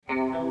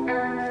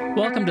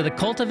Welcome to the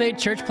Cultivate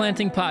Church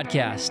Planting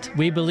Podcast.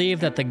 We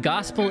believe that the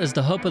gospel is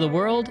the hope of the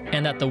world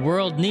and that the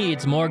world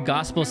needs more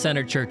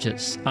gospel-centered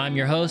churches. I'm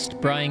your host,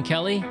 Brian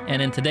Kelly,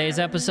 and in today's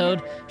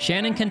episode,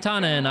 Shannon,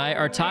 Quintana, and I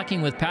are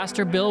talking with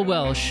Pastor Bill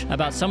Welsh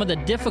about some of the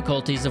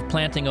difficulties of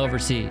planting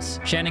overseas.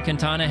 Shannon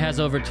Quintana has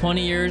over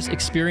 20 years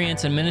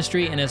experience in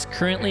ministry and is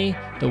currently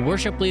the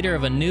worship leader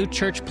of a new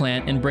church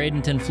plant in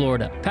Bradenton,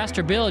 Florida.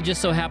 Pastor Bill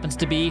just so happens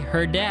to be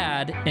her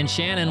dad, and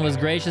Shannon was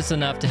gracious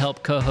enough to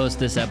help co-host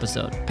this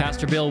episode.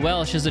 Pastor Bill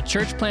Welsh is a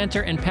church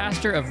planter and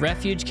pastor of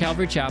Refuge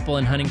Calvary Chapel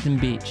in Huntington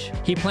Beach.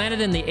 He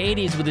planted in the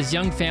 80s with his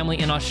young family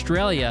in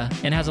Australia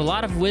and has a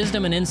lot of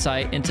wisdom and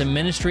insight into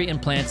ministry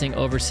and planting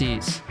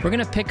overseas. We're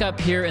going to pick up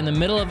here in the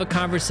middle of a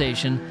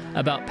conversation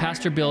about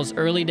Pastor Bill's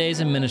early days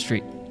in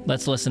ministry.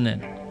 Let's listen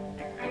in.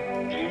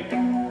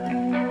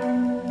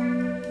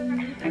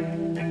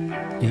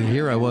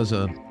 Here I was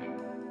a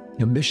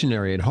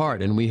missionary at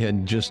heart, and we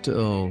had just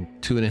 2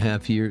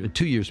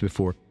 years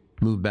before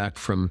moved back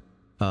from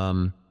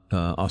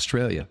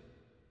Australia.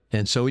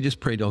 And so we just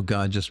prayed, oh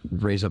God, just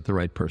raise up the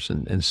right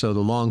person. And so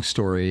the long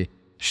story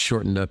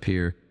shortened up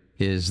here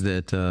is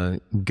that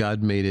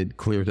God made it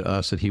clear to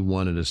us that he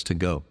wanted us to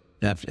go.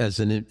 As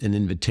an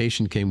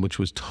invitation came, which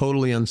was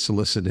totally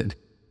unsolicited,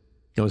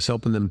 I was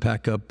helping them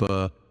pack up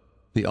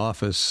the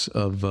office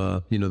of,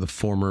 the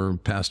former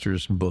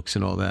pastor's books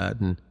and all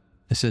that. And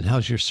I said,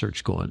 how's your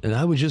search going? And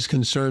I was just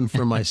concerned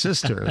for my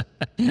sister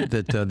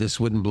that this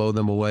wouldn't blow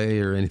them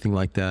away or anything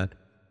like that.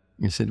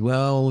 I said,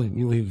 well,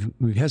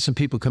 we've had some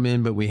people come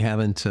in, but we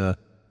haven't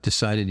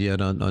decided yet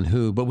on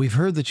who. But we've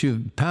heard that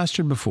you've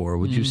pastored before.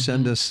 Would you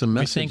send us some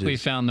messages? We think we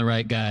found the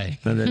right guy.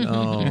 And then,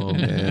 oh,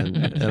 man.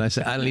 And I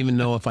said, I don't even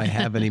know if I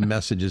have any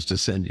messages to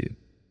send you.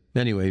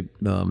 Anyway,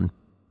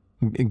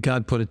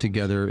 God put it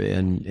together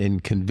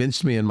and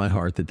convinced me in my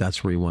heart that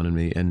that's where he wanted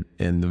me. And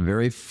the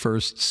very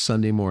first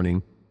Sunday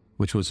morning,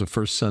 which was the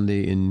first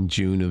Sunday in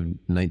June of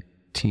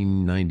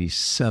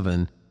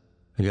 1997,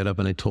 I got up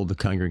and I told the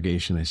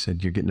congregation, I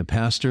said, you're getting a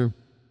pastor.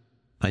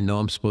 I know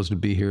I'm supposed to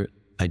be here.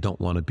 I don't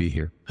want to be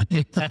here.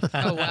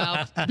 Oh,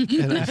 wow.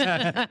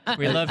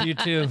 We love you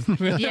too.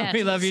 Yes.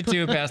 We love you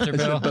too, Pastor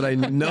Bill. But I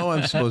know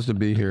I'm supposed to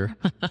be here.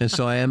 And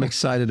so I am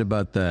excited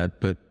about that.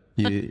 But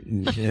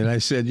and I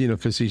said,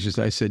 facetious,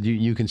 I said,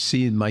 you can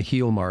see my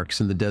heel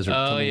marks in the desert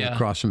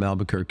across from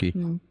Albuquerque.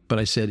 But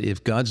I said,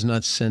 if God's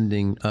not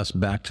sending us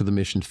back to the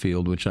mission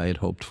field, which I had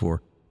hoped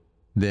for,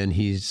 then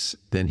he's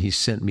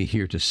sent me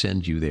here to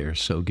send you there.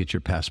 So get your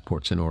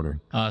passports in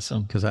order.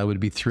 Awesome. Because I would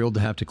be thrilled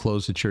to have to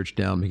close the church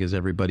down because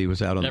everybody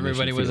was out on the mission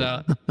field. Everybody was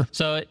out.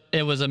 So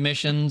it was a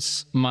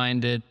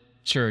missions-minded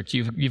church.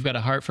 You've got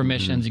a heart for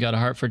missions. You got a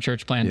heart for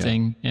church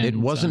planting. Yeah. It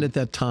wasn't at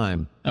that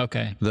time.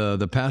 Okay.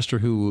 The pastor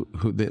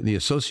the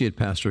associate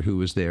pastor who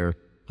was there,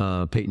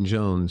 Peyton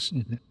Jones,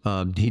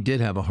 he did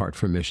have a heart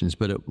for missions,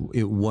 but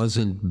it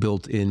wasn't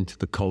built into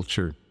the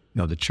culture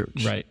of the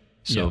church. Right.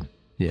 So,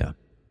 yeah.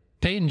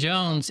 Peyton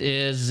Jones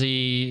is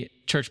the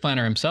church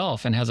planter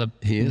himself and has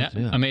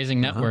amazing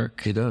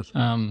network. He does.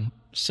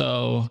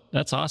 So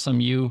that's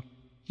awesome. You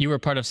were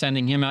part of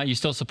sending him out. You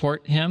still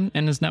support him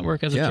and his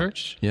network as a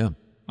church? Yeah.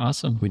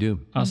 Awesome. We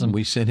do. Awesome.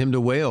 We sent him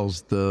to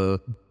Wales, the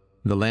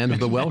land of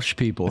the Welsh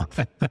people.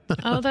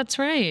 Oh, that's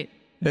right.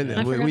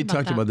 And we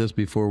talked about this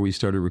before we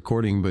started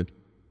recording, but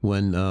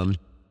when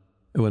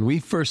we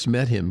first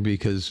met him,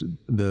 because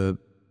the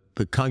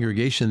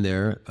congregation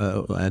there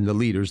and the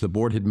leaders, the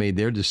board had made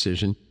their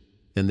decision,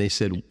 and they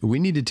said, we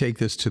need to take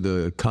this to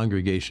the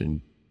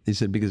congregation. He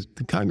said, because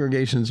the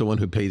congregation's the one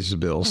who pays the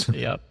bills.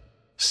 Yep.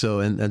 So,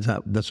 and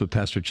that's what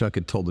Pastor Chuck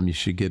had told them. You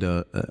should get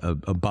a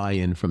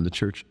buy-in from the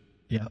church.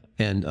 Yeah.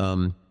 And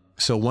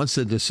so once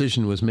the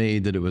decision was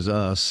made that it was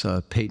us,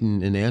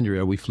 Peyton and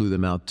Andrea, we flew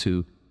them out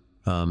to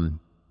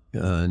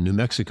New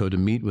Mexico to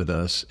meet with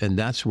us. And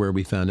that's where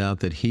we found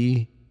out that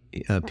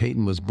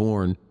Peyton was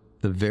born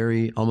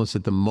almost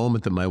at the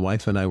moment that my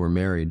wife and I were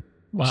married.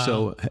 Wow.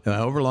 So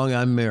however long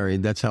I'm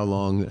married, that's how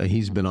long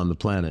he's been on the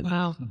planet.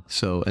 Wow.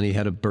 So, and he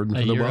had a burden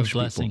for the Welsh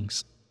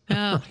blessings.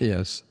 people. Oh.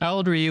 Yes. How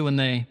old were you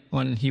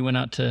when he went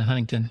out to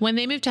Huntington? When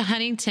they moved to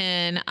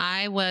Huntington,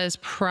 I was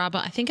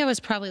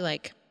probably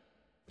like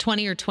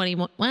 20 or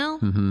 21. Well,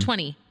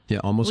 20. Yeah,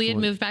 almost. We had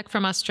moved back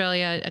from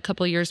Australia a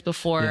couple of years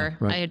before. Yeah,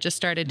 right. I had just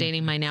started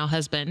dating my now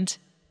husband.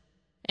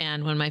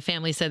 And when my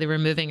family said they were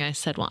moving, I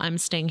said, well, I'm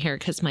staying here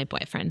because my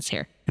boyfriend's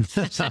here.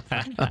 So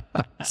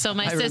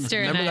my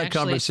sister and I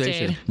actually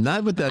stayed.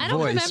 Not with that voice. I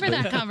don't remember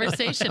that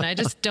conversation. I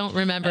just don't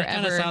remember It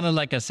kind of sounded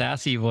like a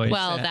sassy voice.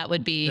 Well, that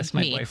would be That's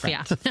my me.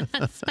 boyfriend. Yeah,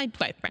 that's my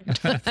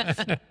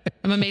boyfriend.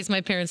 I'm amazed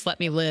my parents let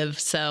me live.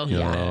 So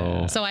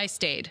yeah. So I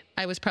stayed.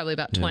 I was probably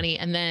about 20.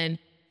 And then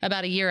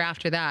about a year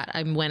after that,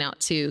 I went out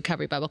to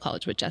Calvary Bible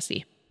College with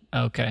Jesse.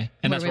 Okay.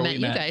 And that's where we met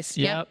you guys.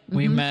 Yep.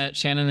 We met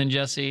Shannon and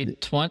Jesse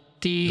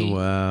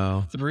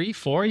 23,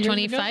 4 years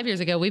 25 ago? years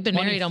ago. We've been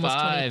married almost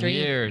 23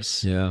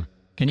 years. Yeah.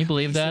 Can you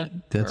believe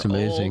that? That's We're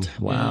amazing. old.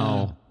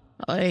 Wow.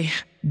 Yeah.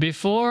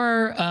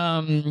 Before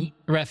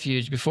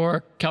Refuge,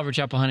 before Calvary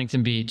Chapel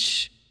Huntington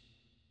Beach,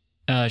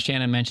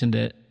 Shannon mentioned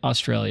it,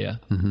 Australia.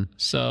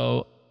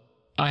 So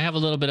I have a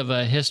little bit of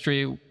a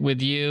history with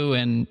you,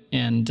 and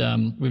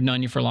we've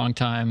known you for a long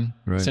time,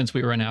 since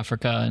we were in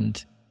Africa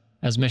and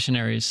as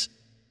missionaries.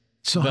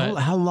 So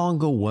how long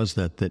ago was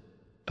that?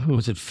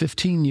 Was it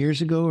 15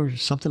 years ago or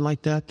something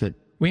like that? That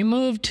we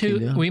moved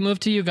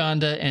to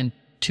Uganda in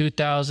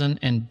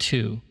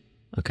 2002.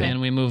 Okay.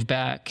 And we moved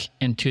back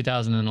in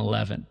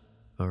 2011.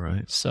 All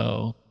right.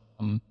 So,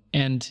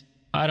 and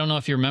I don't know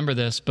if you remember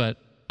this, but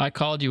I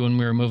called you when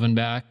we were moving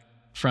back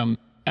from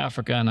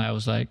Africa, and I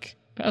was like,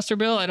 Pastor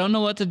Bill, I don't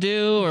know what to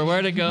do or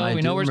where to go.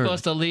 We know we're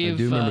supposed to leave. I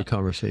do remember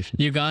conversation.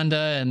 Uganda,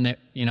 and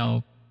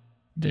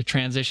the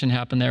transition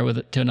happened there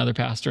to another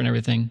pastor and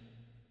everything.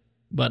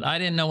 But I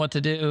didn't know what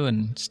to do,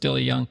 and still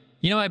young.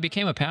 I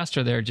became a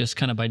pastor there just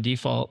kind of by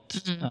default.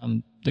 Mm-hmm.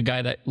 The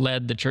guy that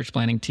led the church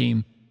planting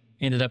team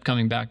ended up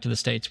coming back to the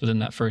States within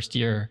that first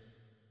year.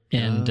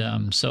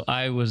 And so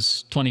I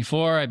was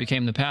 24, I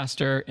became the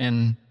pastor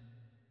and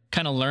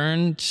kind of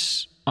learned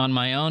on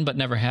my own, but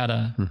never had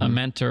a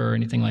mentor or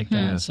anything like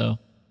that. Yeah. So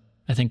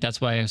I think that's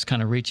why I was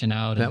kind of reaching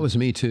out. That was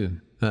me too.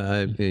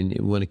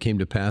 When it came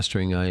to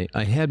pastoring,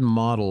 I had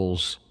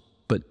models,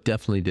 but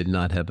definitely did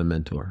not have a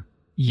mentor.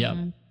 Yep.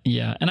 Mm-hmm.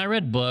 Yeah. And I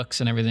read books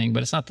and everything,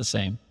 but it's not the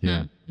same.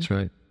 Yeah, that's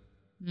right.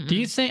 Do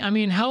you think,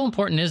 how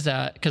important is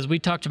that? Because we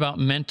talked about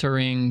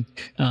mentoring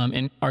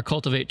in our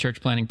Cultivate Church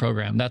Planting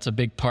program. That's a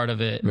big part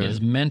of it, is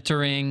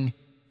mentoring.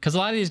 Because a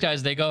lot of these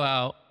guys, they go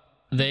out,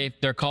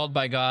 they're called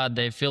by God,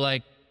 they feel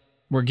like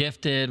we're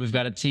gifted, we've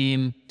got a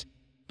team,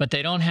 but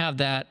they don't have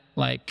that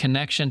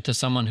connection to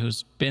someone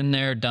who's been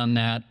there, done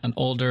that, an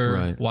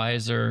older,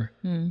 wiser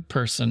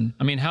person.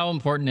 How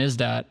important is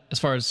that as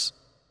far as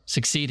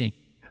succeeding?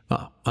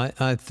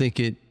 I think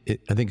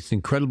it's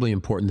incredibly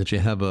important that you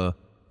have a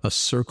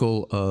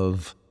circle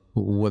of,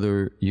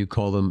 whether you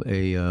call them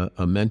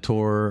a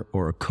mentor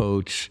or a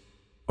coach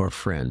or a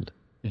friend.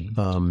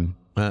 Mm-hmm.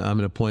 I'm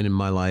at a point in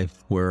my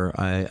life where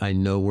I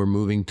know we're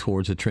moving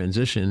towards a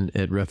transition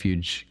at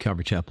Refuge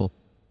Calvary Chapel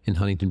in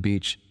Huntington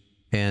Beach,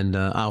 and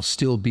I'll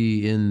still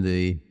be in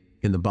the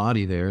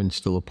body there and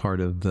still a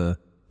part of the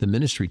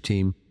ministry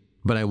team,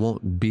 but I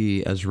won't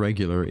be as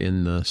regular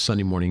in the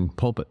Sunday morning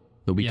pulpit,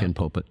 the weekend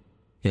pulpit,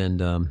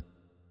 and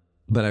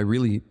but I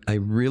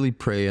really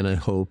pray and I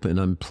hope, and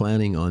I'm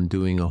planning on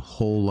doing a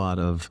whole lot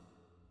of,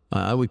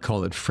 I would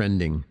call it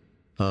friending,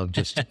 of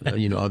just,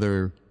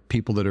 other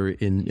people that are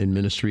in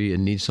ministry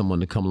and need someone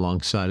to come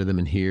alongside of them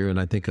and hear. And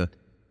I think a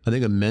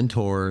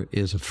mentor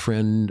is a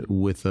friend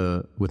with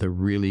a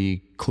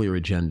really clear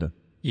agenda.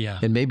 Yeah.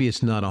 And maybe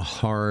it's not a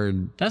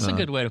hard... That's a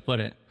good way to put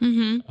it.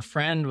 Mm-hmm. A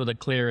friend with a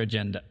clear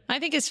agenda. I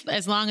think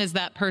as long as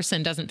that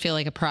person doesn't feel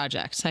like a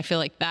project. I feel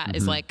like that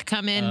is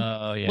come in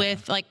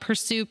with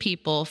pursue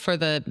people for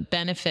the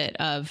benefit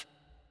of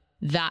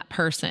that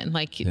person.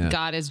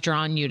 God has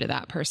drawn you to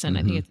that person.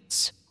 I think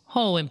it's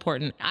so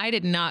important. I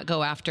did not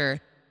go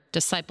after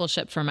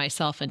discipleship for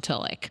myself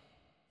until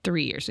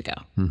 3 years ago.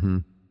 Mm-hmm.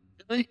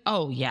 Really?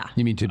 Oh, yeah.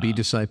 You mean to be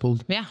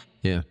discipled? Yeah.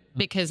 Yeah.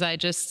 Because I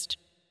just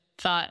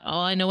thought,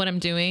 I know what I'm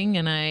doing.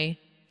 And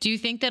do you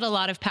think that a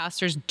lot of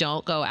pastors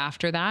don't go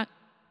after that?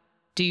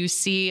 Do you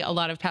see a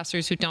lot of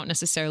pastors who don't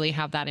necessarily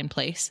have that in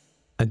place?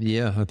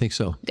 Yeah, I think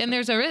so. And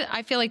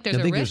I feel like there's a risk.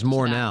 I think there's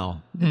more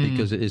now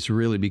because it's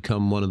really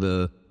become one of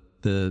the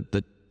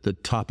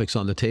topics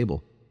on the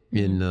table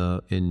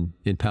in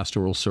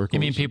pastoral circles.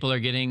 You mean people are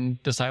getting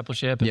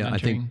discipleship and mentoring? I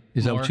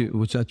think,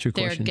 was that your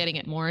question? They're getting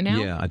it more now?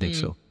 Yeah, I think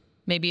so.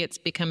 Maybe it's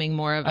becoming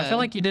more of I feel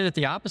like you did it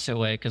the opposite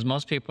way, because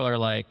most people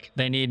are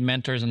they need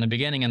mentors in the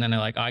beginning, and then they're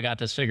like, I got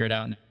this figured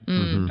out,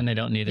 and they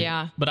don't need it.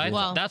 Yeah.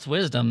 But that's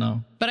wisdom,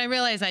 though. But I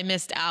realize I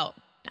missed out.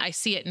 I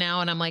see it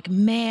now, and I'm like,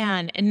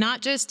 man, and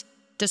not just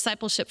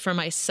discipleship for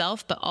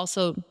myself, but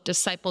also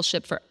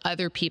discipleship for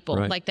other people,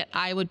 that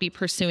I would be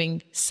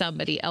pursuing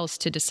somebody else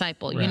to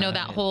disciple. Right.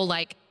 That whole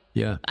I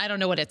don't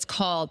know what it's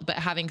called, but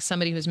having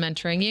somebody who's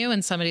mentoring you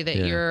and somebody that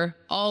you're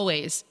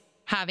always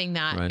having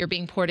that you're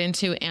being poured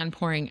into and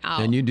pouring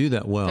out. And you do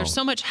that well. There's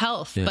so much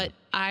health, but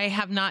I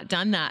have not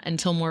done that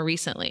until more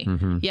recently.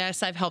 Mm-hmm.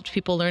 Yes, I've helped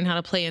people learn how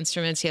to play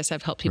instruments. Yes,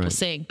 I've helped people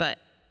sing, but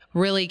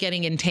really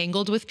getting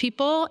entangled with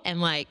people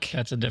and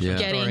that's a different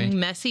story.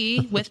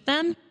 Messy with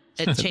them,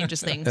 it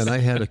changes things. And I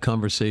had a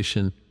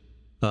conversation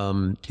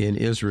in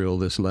Israel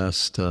this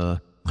last,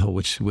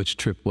 which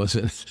trip was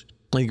it?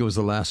 I think it was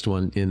the last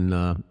one in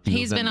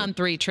He's November. been on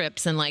 3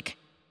 trips and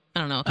I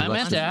don't know. I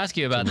meant to ask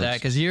you about that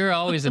because you're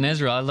always in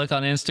Israel. I look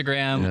on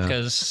Instagram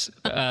because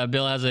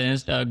Bill has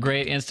a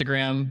great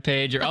Instagram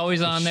page. You're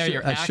always on there.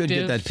 You're active. I should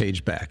get that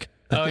page back.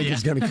 I think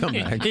he's going to come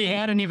back. He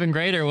had an even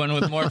greater one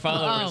with more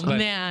followers. Oh,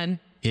 man.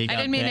 I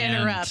didn't mean to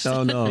interrupt.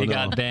 Oh, no. He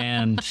got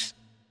banned.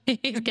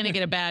 He's going to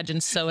get a badge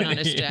and sew it on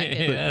his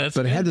jacket.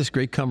 But I had this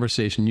great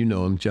conversation. You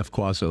know him, Jeff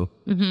Quazzo.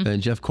 Mm-hmm.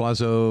 And Jeff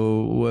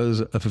Quazzo was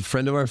a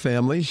friend of our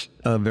family,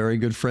 a very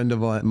good friend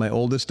of my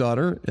oldest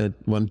daughter at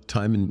one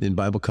time in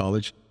Bible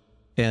college.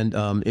 And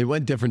it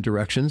went different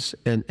directions,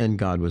 and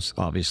God was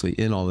obviously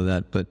in all of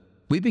that. But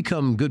we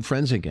become good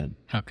friends again.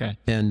 Okay.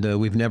 And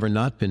we've never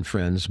not been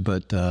friends,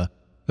 but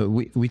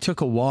we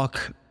took a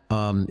walk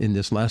in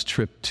this last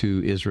trip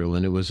to Israel,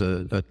 and it was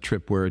a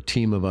trip where a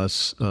team of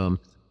us,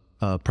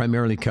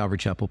 primarily Calvary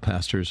Chapel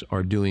pastors,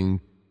 are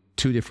doing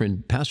 2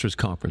 different pastors'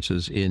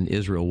 conferences in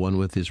Israel, one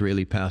with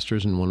Israeli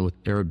pastors and one with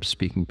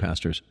Arabic-speaking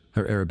pastors.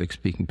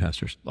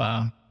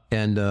 Wow.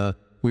 And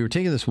we were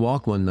taking this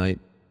walk one night,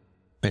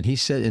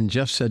 and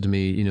Jeff said to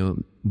me,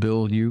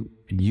 Bill, you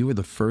were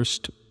the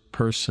first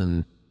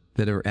person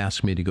that ever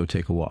asked me to go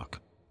take a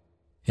walk.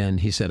 And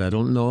he said, I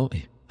don't know,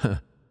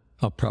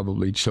 I'll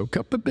probably choke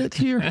up a bit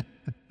here,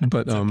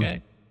 but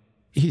okay.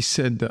 He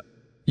said,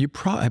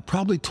 I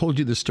probably told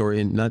you the story,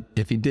 and not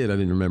if he did, I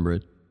didn't remember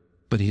it.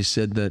 But he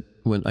said that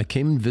when I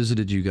came and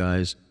visited you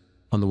guys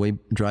on the way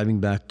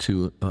driving back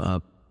to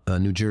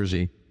New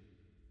Jersey,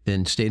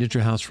 and stayed at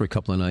your house for a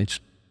couple of nights,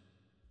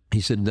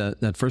 he said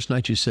that first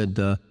night you said,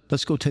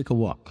 let's go take a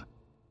walk.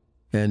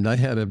 And I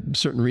had a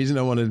certain reason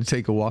I wanted to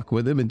take a walk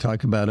with him and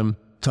talk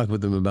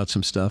with him about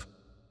some stuff.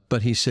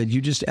 But he said,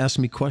 you just asked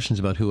me questions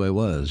about who I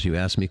was. You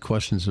asked me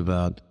questions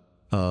about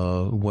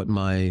what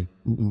my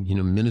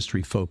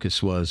ministry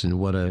focus was and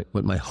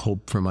what my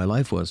hope for my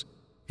life was.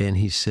 And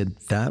he said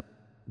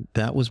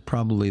that was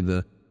probably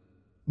the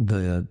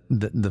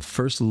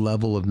first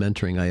level of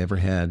mentoring I ever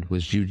had,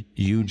 was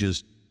you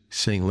just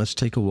saying, let's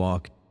take a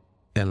walk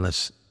and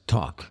let's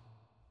talk.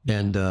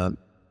 And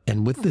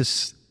with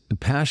this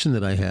passion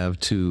that I have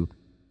to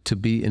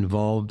be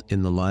involved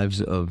in the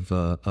lives of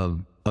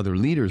other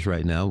leaders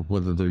right now,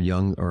 whether they're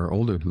young or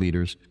older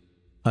leaders,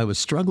 I was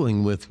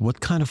struggling with what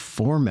kind of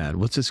format,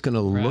 what's this going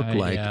to look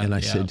like? And I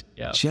said,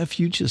 Jeff,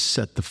 you just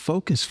set the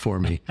focus for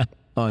me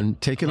on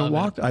taking a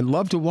walk. I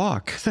love to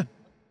walk.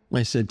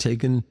 I said,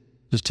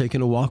 just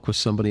taking a walk with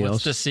somebody else.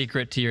 What's the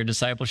secret to your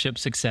disciplship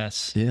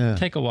success? Yeah.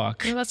 Take a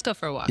walk. Yeah, let's go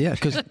for a walk. Yeah,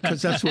 because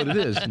that's what it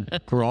is.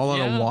 We're all on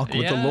a walk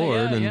with the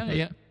Lord.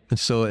 And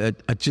so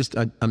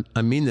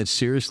I mean that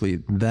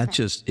seriously. That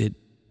it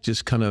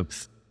just kind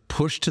of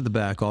pushed to the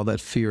back all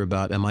that fear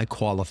about, am I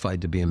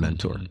qualified to be a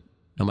mentor?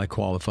 Am I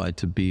qualified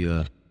to be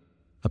a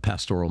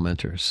pastoral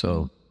mentor?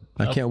 So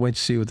I can't wait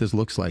to see what this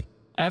looks like.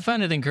 I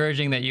find it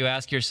encouraging that you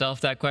ask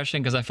yourself that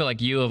question, because I feel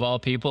like you, of all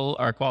people,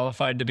 are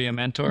qualified to be a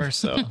mentor.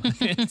 So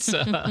it's,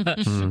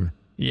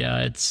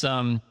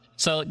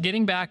 so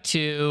getting back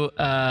to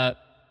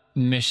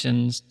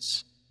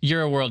missions,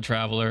 you're a world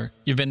traveler.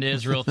 You've been to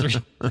Israel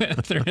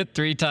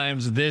three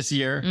times this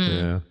year.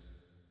 Yeah.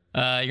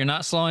 You're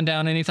not slowing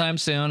down anytime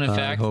soon. In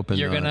fact,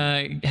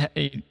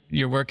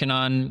 you're working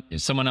on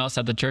someone else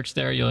at the church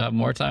there. You'll have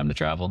more time to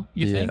travel,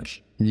 you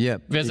think? Yeah.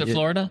 Visit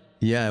Florida?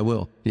 Yeah, I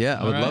will. Yeah,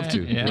 I would love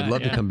to. Would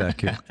love to come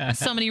back here.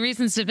 So many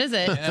reasons to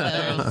visit.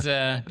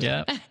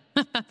 Yeah.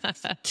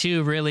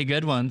 2 really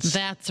good ones.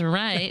 That's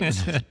right.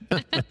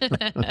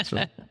 That's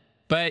right.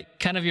 But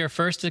kind of your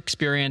first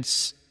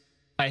experience,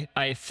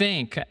 I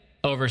think,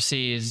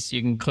 overseas,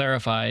 you can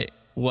clarify,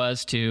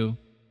 was to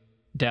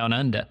Down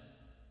Under,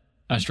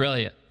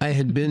 Australia.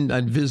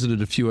 I'd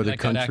visited a few other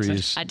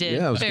countries. I did.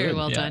 Yeah, it was Very good.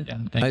 well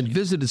done. I'd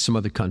visited some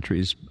other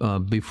countries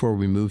before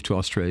we moved to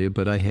Australia,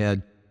 but I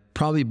had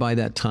probably by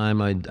that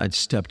time I'd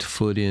stepped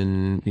foot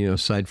in,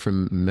 aside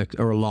from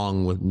Mexico's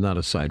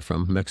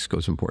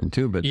important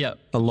too, but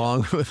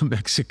along with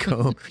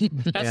Mexico.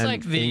 That's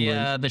like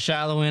the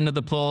shallow end of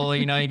the pool.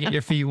 You get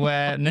your feet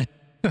wet.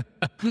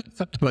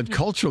 But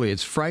culturally,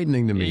 it's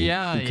frightening to me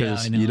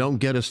because you don't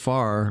get as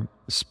far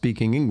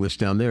speaking English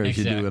down there as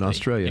you do in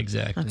Australia.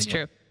 Exactly. That's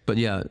true. But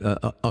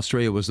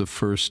Australia was the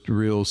first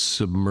real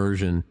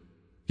submersion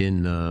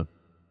in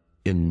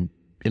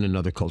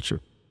another culture.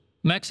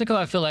 Mexico,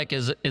 I feel like,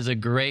 is a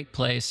great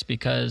place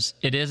because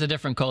it is a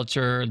different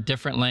culture,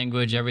 different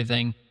language,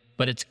 everything,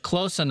 but it's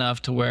close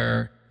enough to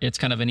where it's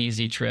kind of an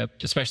easy trip,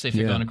 especially if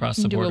you're going across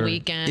the border. Do a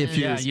weekend.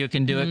 You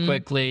can do it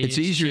quickly. It's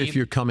easier if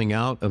you're coming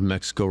out of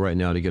Mexico right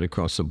now to get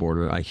across the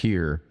border, I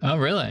hear. Oh,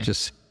 really?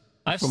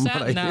 I've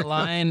sat in that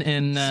line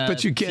in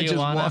but you can't Tijuana just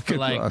walk for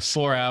across. like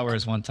 4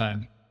 hours one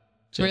time.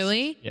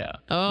 Really? Yeah.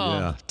 Oh,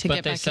 yeah.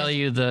 But they sell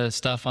you the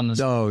stuff on the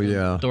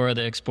door of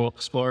the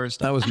Explorers.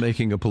 I was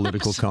making a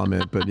political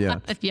comment, but yeah.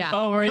 Yeah.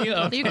 Oh, were you?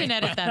 Okay. You can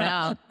edit that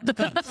out. It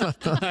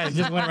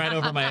just went right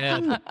over my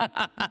head.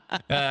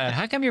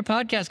 How come your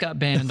podcast got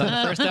banned on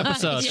the first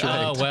episode?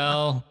 Yeah. Oh,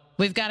 well.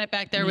 We've got it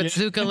back there with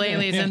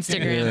Zucalele's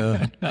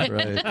Instagram. Yeah,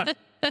 right.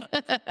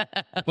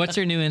 What's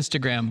your new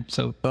Instagram?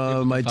 So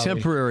my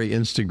temporary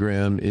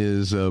Instagram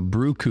is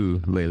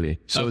Brukulele.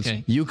 So it's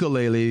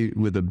ukulele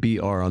with a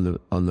BR on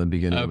the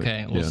beginning of it.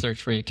 Okay, we'll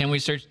search for you. Can we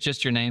search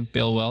just your name,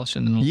 Bill Welsh?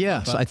 And then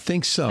yes, I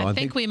think so. I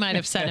think we might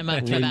have set him up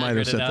for that. We might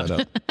have set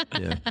that up.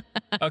 Yeah.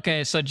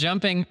 Okay, so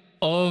jumping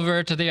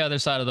over to the other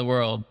side of the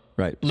world.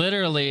 Right.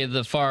 Literally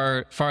the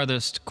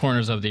farthest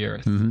corners of the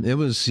earth. Mm-hmm. It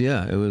was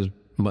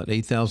about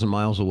 8,000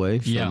 miles away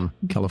from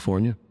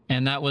California.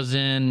 And that was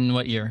in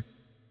what year?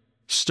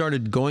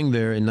 Started going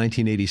there in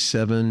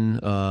 1987.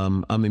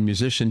 I'm a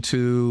musician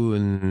too,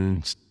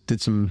 and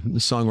did some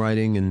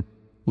songwriting and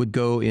would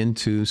go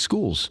into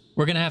schools.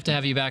 We're going to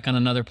have you back on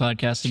another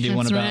podcast to do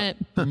one about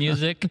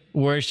music,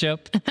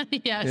 worship,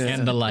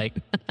 and the like.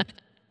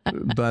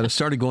 But I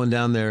started going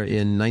down there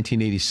in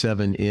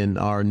 1987 in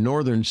our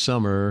northern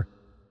summer.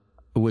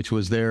 which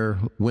was their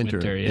winter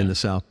in the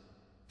South.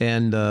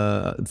 And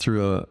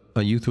through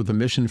a Youth with a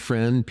Mission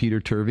friend, Peter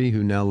Turvey,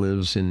 who now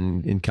lives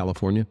in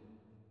California,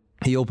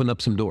 he opened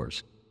up some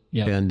doors.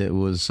 Yep. And it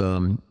was,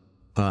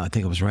 I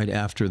think it was right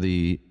after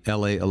the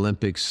LA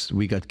Olympics,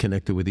 we got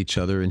connected with each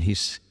other. And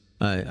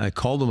I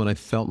called him and I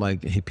felt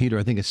like, hey, Peter,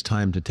 I think it's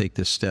time to take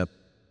this step.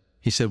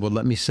 He said, well,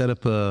 let me set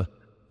up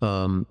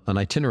an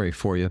itinerary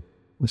for you.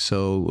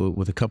 So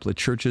with a couple of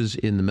churches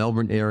in the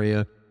Melbourne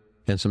area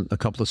and a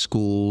couple of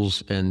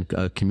schools and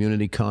a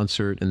community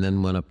concert, and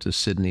then went up to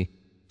Sydney.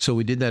 So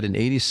we did that in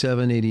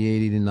 87,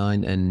 88,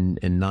 89,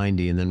 and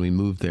 90, and then we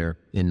moved there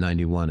in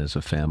 91 as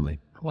a family.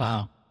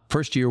 Wow.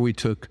 First year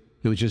it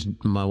was just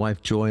my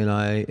wife Joy and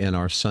I and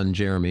our son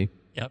Jeremy.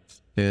 Yep.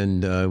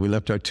 And we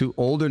left our 2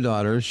 older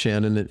daughters,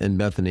 Shannon and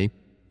Bethany,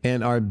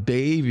 and our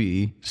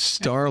baby,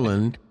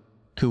 Starlin,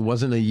 who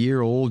wasn't a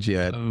year old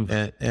yet.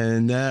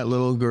 And that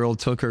little girl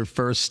took her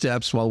first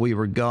steps while we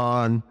were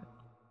gone.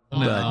 No,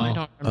 I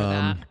don't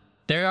remember that.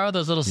 There are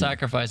those little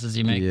sacrifices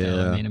you make,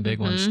 though. I mean, big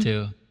ones,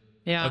 too.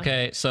 Yeah.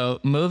 Okay, so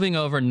moving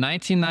over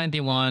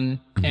 1991,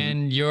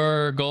 and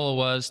your goal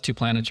was to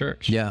plant a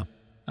church. Yeah.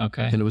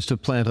 Okay. And it was to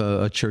plant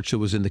a church that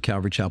was in the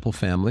Calvary Chapel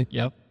family.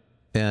 Yep.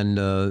 And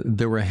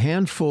there were a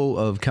handful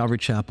of Calvary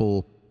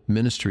Chapel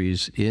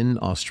ministries in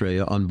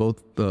Australia on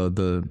both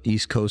the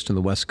East Coast and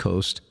the West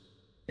Coast.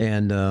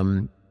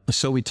 And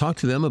so we talked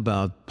to them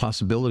about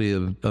possibility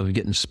of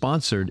getting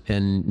sponsored,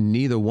 and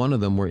neither one of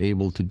them were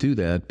able to do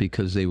that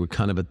because they were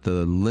kind of at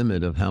the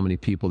limit of how many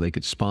people they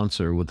could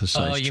sponsor with the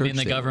size church. Oh, you mean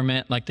the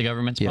government, like the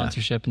government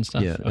sponsorship and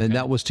stuff? Yeah, okay. And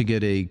that was to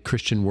get a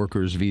Christian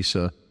workers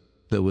visa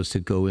that was to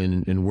go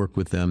in and work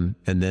with them,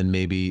 and then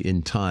maybe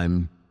in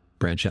time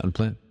branch out and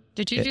plant.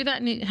 Did you do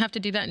that? Have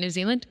to do that in New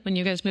Zealand when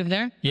you guys moved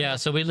there? Yeah,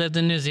 so we lived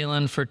in New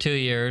Zealand for 2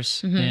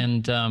 years,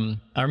 and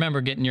I remember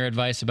getting your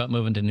advice about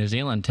moving to New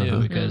Zealand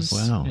too, because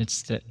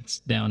it's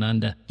down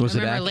under. Was it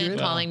I remember accurate? Lynn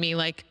calling me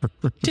like,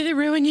 "Did it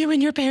ruin you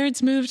when your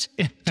parents moved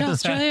to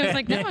Australia?" I was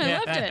like, "No,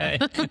 I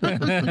loved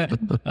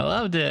it." I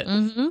loved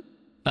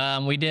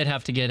it. We did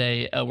have to get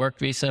a work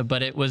visa,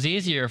 but it was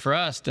easier for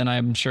us than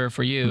I'm sure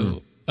for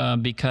you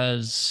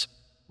because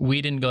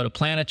we didn't go to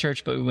plant a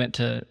church, but we went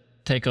to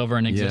take over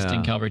an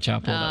existing Calvary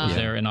Chapel that was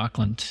there in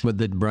Auckland. But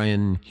did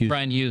Brian Hughes?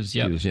 Brian Hughes,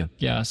 yep. Hughes,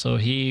 yeah. So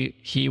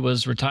he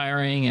was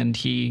retiring, and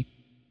he,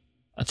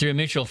 through a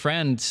mutual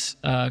friend,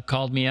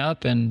 called me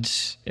up, and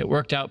it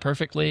worked out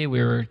perfectly.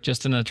 We were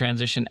just in a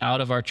transition out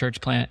of our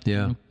church plant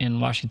in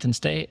Washington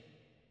State,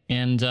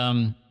 and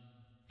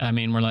I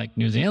mean, we're like,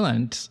 New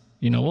Zealand,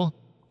 we'll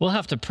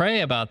have to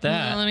pray about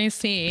that. Well, let me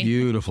see.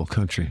 Beautiful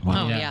country.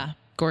 Wow. Oh yeah,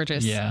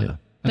 gorgeous. Yeah.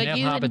 And they have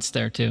hobbits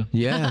there too.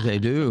 Yeah, they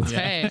do.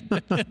 Right.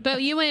 But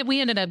we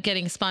ended up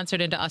getting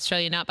sponsored into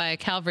Australia, not by a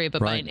Calvary,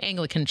 but by an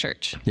Anglican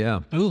church.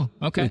 Yeah. Ooh,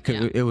 okay.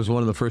 It was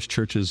one of the first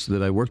churches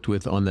that I worked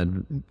with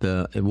on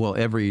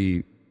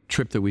every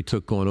trip that we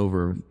took going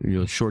over,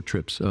 short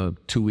trips,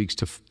 2 weeks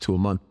to a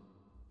month.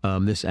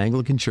 This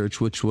Anglican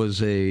church, which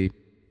was a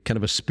kind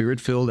of a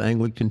spirit-filled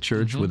Anglican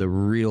church with a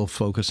real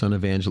focus on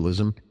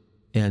evangelism.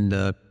 And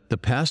the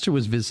pastor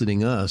was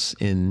visiting us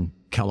in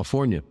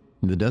California,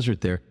 in the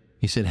desert there.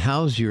 He said,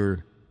 I'll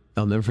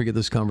never forget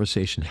this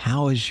conversation.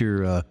 How's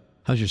your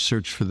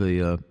search for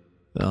the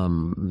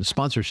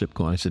sponsorship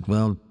going? I said,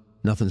 well,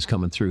 nothing's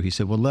coming through. He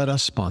said, well, let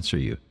us sponsor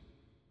you.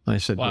 I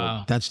said,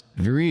 well, that's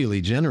really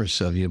generous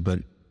of you, but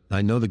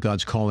I know that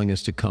God's calling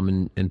us to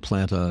come and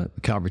plant a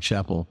Calvary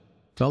Chapel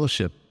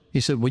fellowship. He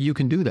said, well, you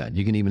can do that.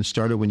 You can even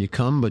start it when you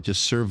come, but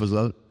just serve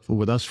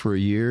with us for a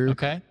year.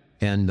 Okay.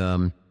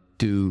 And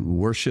do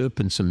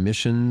worship and some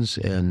missions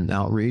and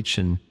outreach.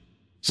 And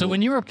so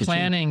when you were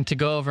planning to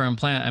go over and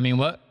plant, I mean,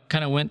 what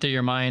kind of went through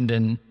your mind,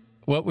 and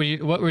what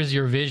was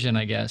your vision,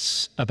 I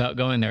guess, about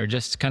going there?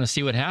 Just kind of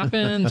see what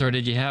happens, or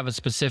did you have a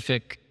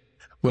specific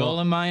goal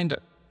in mind?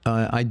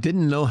 I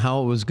didn't know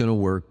how it was going to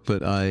work,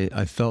 but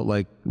I felt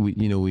like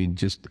we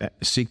just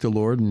seek the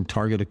Lord and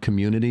target a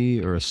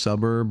community or a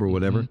suburb or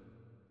whatever,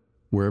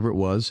 wherever it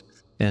was,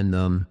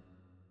 and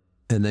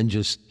then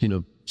just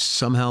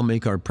somehow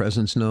make our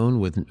presence known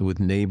with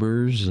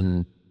neighbors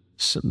and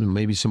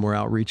maybe some more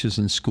outreaches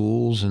in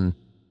schools and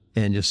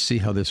just see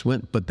how this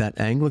went. But that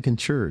Anglican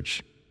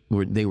church,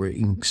 they were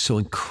so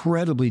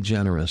incredibly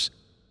generous.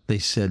 They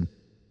said,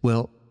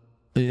 well,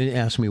 they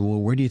asked me,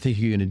 well, where do you think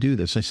you're going to do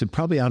this? I said,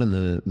 probably out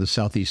in the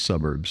southeast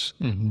suburbs.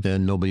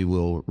 Then nobody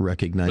will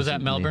recognize it. Was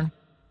that Melbourne?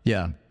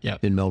 Yeah,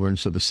 in Melbourne.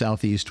 So the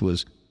southeast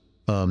was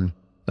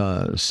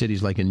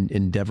cities like in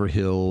Endeavour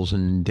Hills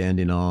and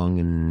Dandenong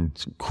and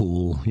some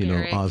cool,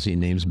 Aussie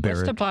names. Barrack.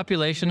 What's the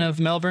population of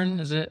Melbourne?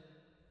 Is it?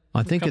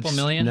 I think it's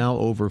million? now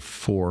over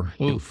 4.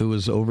 It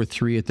was over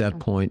 3 at that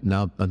point.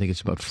 Now I think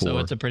it's about 4. So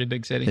it's a pretty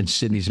big city. And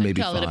Sydney's maybe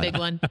 5. Call it a big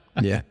one.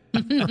 Yeah.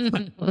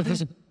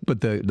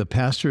 But the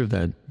pastor of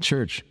that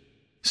church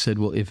said,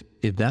 well, if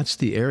that's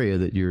the area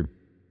that you're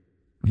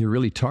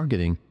really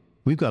targeting,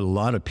 we've got a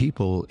lot of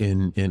people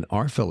in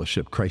our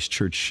fellowship, Christ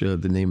Church. The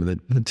name of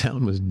the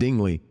town was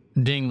Dingley.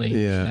 Dingley.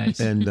 Yeah. Nice.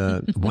 And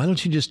why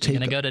don't you just take...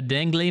 Gonna go to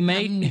Dingley,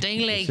 mate?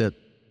 Dingley. Said,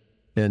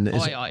 And it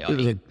was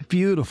a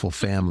beautiful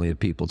family of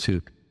people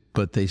too.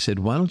 But they said,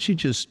 why don't you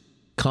just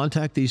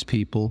contact these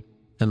people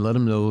and let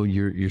them know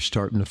you're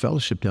starting a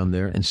fellowship down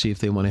there and see if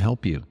they want to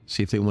help you,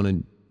 see if they want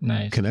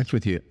to connect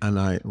with you.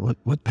 And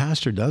what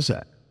pastor does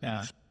that?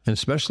 Yeah. And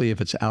especially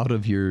if it's out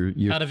of your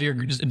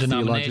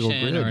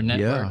denomination or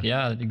network.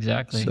 Yeah,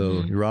 exactly.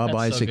 So Rob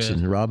Isaacs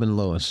and Rob and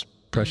Lois,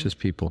 precious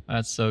people.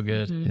 That's so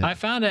good. Yeah. I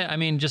found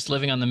it, just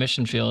living on the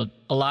mission field,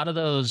 a lot of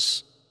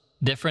those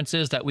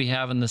differences that we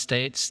have in the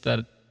States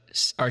that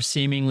are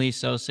seemingly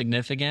so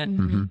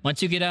significant.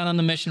 Once you get out on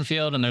the mission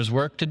field and there's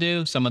work to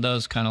do, some of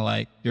those kind of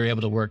like you're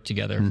able to work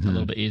together a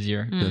little bit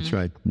easier. That's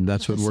right.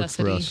 That's what worked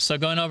for us. So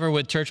going over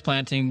with church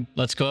planting,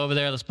 let's go over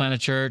there. Let's plant a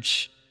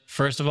church.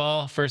 First of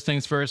all, first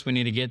things first, we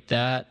need to get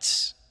that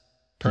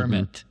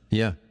permit.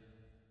 Yeah.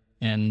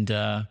 And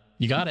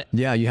you got it.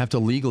 Yeah, you have to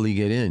legally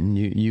get in.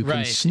 You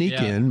can sneak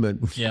in,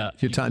 but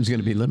your time's going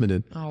to be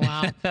limited. Oh,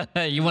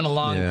 wow. You want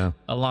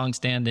a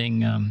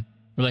long-standing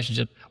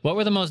relationship. What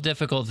were the most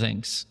difficult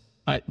things?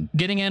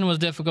 Getting in was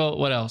difficult.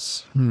 What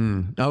else?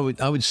 I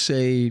would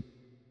say,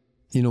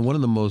 one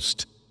of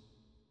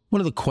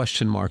the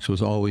question marks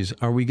was always,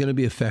 are we going to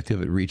be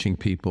effective at reaching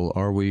people?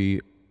 Are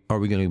we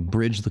going to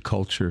bridge the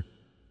culture?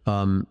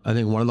 I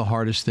think one of the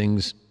hardest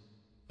things,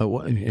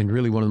 and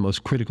really one of the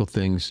most critical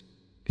things,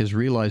 is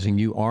realizing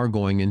you are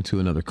going into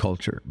another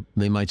culture.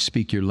 They might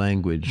speak your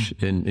language,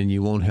 and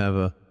you won't have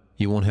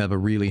a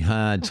really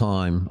hard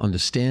time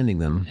understanding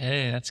them.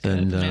 Hey, that's good.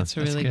 And, that's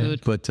really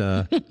good. But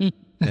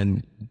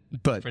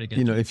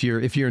if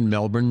you're in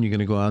Melbourne, you're going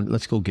to go out.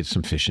 Let's go get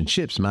some fish and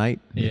chips, mate.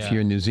 Yeah. If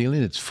you're in New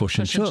Zealand, it's fish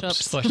and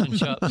chips. Fish and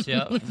chips,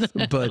 yeah.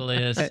 But totally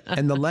is.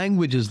 And the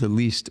language is the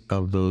least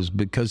of those,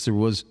 because there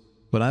was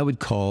what I would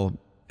call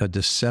a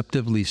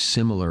deceptively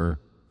similar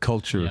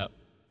culture. Yep.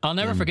 I'll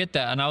never forget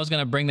that. And I was going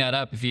to bring that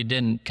up if you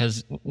didn't,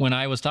 because when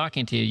I was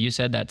talking to you, you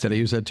said that. Did I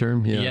use that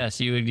term? Yeah.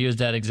 Yes, you would use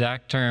that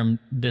exact term,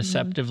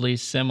 deceptively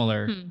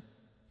similar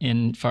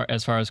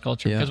as far as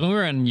culture. Because when we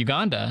were in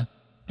Uganda,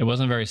 it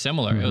wasn't very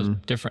similar. It was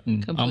different in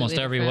Completely almost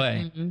every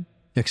way.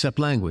 Except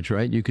language,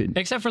 right?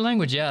 Except for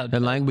language, yeah.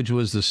 And language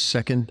was the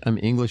second,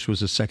 English was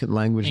the second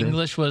language.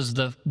 English was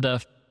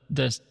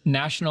the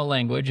national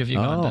language of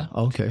Uganda.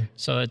 Oh, okay.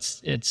 So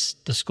it's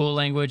the school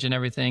language and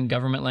everything,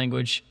 government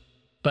language.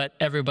 But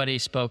everybody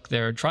spoke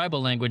their tribal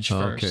language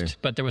first. Okay.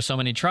 But there were so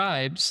many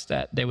tribes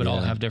that they would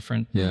all have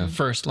different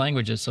first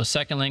languages. So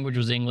second language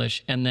was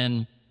English. And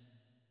then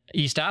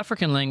East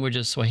African language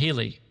is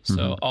Swahili.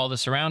 So all the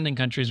surrounding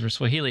countries were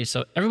Swahili.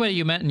 So everybody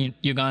you met in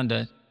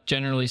Uganda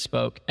generally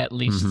spoke at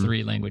least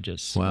 3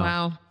 languages.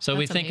 Wow. So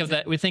we think of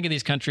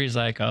these countries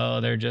like,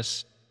 they're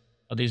just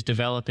these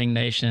developing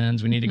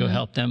nations. We need to go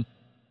help them.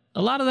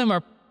 A lot of them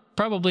are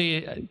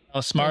probably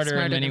smarter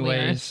in many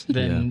ways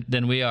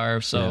than we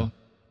are. So,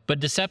 but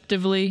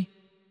deceptively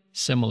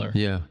similar.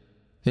 Yeah.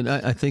 And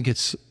I think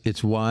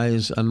it's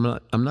wise. I'm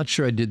not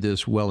sure I did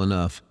this well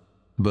enough,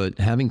 but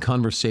having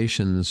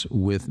conversations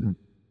with, I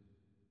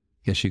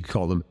guess you could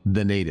call them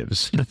the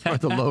natives or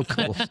the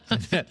locals,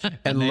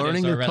 and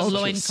learning their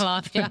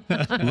culture,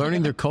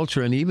 learning their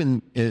culture, and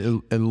even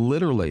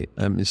literally,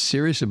 I'm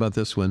serious about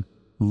this one.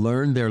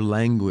 Learn their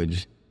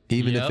language,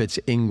 even if it's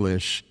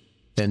English,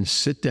 and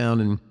sit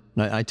down and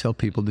I tell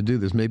people to do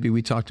this. Maybe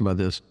we talked about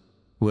this.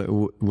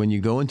 When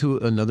you go into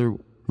another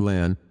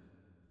land,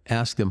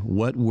 ask them,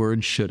 what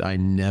words should I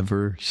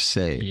never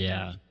say?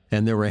 Yeah.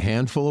 And there were a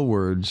handful of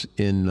words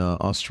in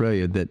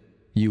Australia that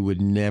you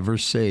would never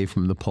say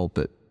from the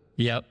pulpit.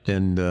 Yep.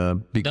 And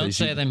because don't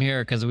say them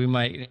here, because we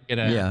might get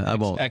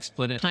a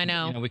expletive. I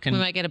know. We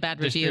might get a bad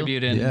review.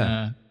 Distribute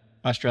in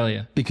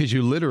Australia. Because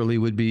you literally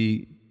would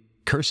be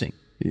cursing.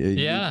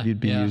 You'd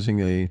be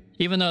using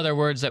even though they're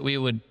words that we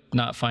would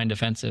not find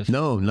offensive.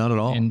 No, not at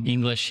all. In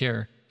English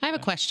here. I have a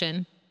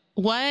question.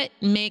 What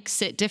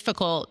makes it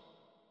difficult?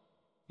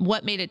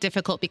 What made it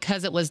difficult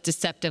because it was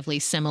deceptively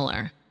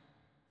similar?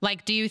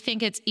 Like, do you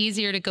think it's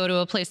easier to go to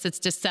a place that's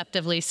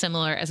deceptively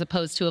similar as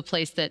opposed to a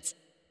place that's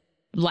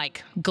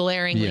like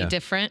glaringly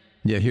different?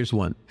 Yeah, here's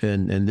one.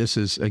 And this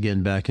is,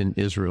 again, back in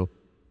Israel,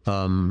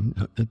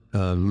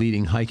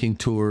 leading hiking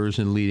tours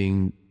and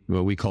leading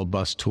what we call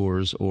bus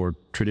tours or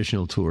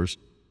traditional tours.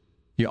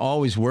 You're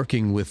always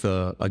working with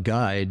a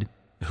guide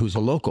who's a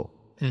local.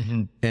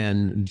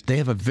 And they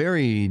have a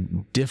very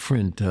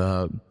different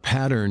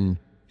pattern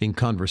in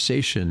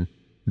conversation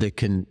that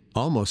can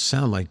almost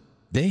sound like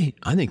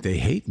I think they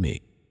hate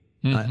me.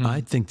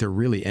 I think they're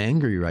really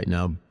angry right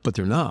now, but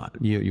they're not.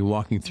 You're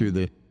walking through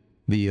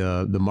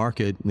the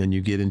market, and then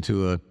you get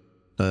into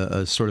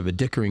a sort of a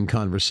dickering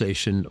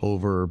conversation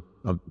over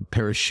a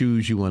pair of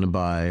shoes you want to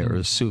buy or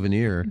a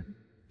souvenir,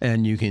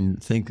 and you can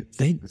think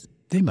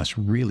they must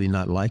really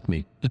not like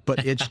me,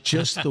 but it's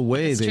just the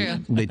way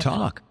they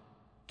talk.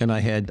 And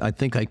I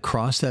think I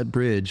crossed that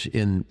bridge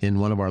in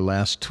one of our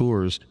last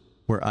tours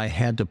where I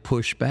had to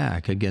push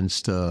back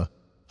against a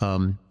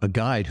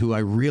guide who I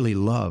really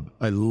love.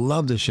 I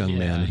love this young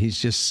man.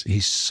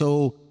 He's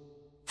so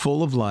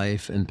full of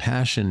life and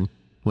passion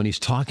when he's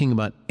talking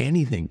about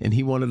anything. And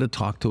he wanted to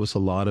talk to us a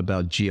lot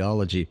about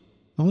geology.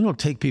 And we don't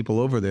take people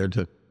over there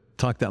to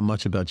talk that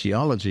much about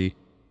geology,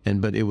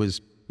 but it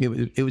was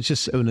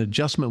just an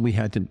adjustment we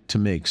had to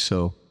make.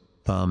 So,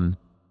 and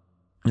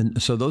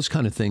so those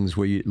kind of things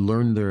where you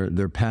learn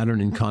their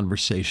pattern in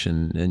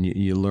conversation, and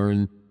you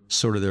learn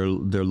sort of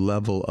their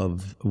level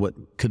of what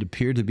could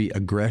appear to be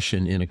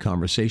aggression in a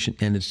conversation,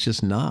 and it's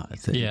just not.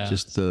 Yeah. It's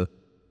just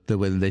the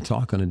way that they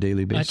talk on a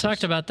daily basis. I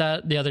talked about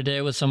that the other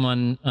day with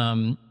someone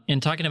in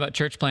talking about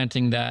church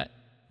planting, that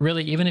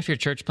really, even if you're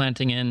church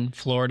planting in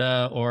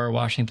Florida or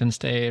Washington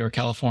State or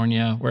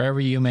California, wherever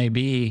you may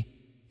be,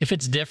 if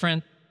it's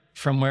different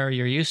from where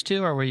you're used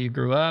to or where you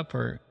grew up,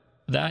 or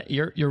that,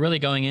 you're really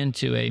going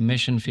into a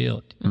mission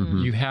field. Mm-hmm.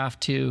 You have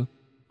to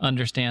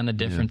understand the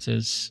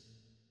differences.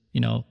 You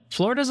know,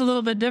 Florida's a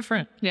little bit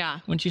different. Yeah.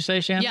 Wouldn't you say,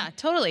 Shannon? Yeah,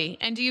 totally.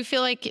 And do you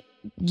feel like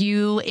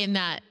you, in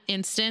that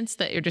instance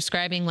that you're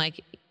describing,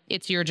 like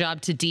it's your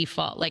job to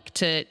default, like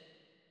to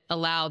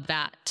allow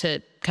that to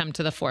come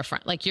to the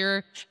forefront? Like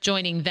you're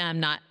joining them,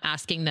 not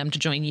asking them to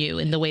join you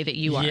in the way that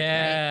you are.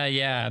 Yeah, right?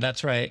 Yeah,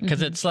 that's right.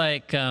 Because it's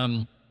like,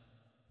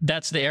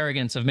 that's the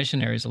arrogance of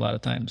missionaries a lot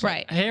of times.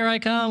 Right. Like, here I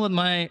come with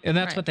my, and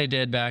that's what they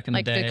did back in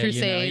like the day. The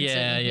Crusades.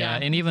 Yeah.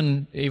 And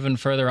even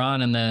further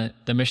on in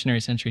the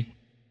missionary century.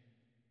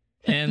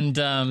 And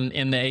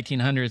in the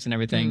 1800s and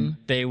everything,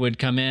 they would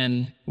come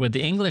in with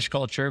the English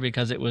culture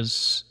because it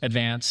was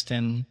advanced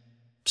and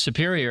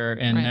superior.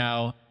 And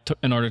now,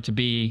 in order to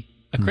be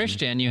a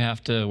Christian, you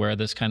have to wear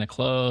this kind of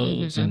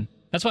clothes. And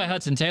that's why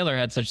Hudson Taylor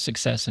had such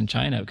success in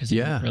China, because he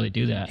didn't really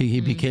do that. He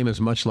became as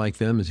much like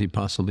them as he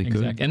possibly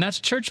could. And that's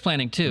church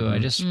planting too. I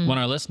just want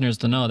our listeners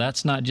to know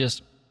that's not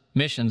just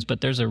missions,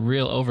 but there's a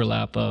real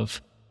overlap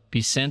of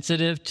be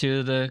sensitive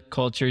to the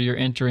culture you're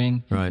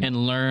entering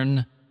and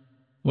learn.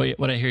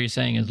 What I hear you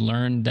saying is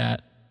learn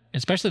that,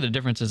 especially the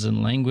differences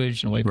in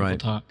language and the way people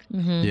talk.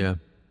 Yeah.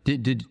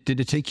 Did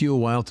it take you a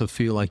while to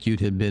feel like you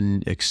had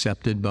been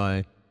accepted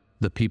by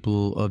the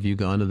people of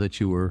Uganda that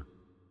you were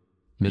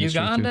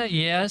ministering Uganda, to?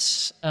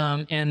 yes.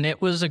 And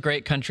it was a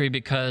great country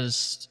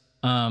because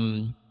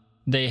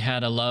they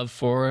had a love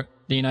for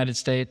the United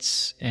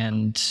States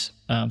and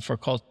for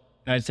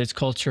United States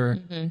culture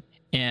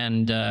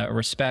and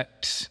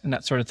respect and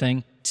that sort of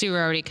thing. So you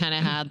already kind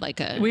of had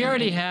like We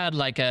already had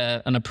like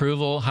an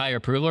high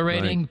approval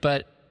rating,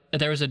 but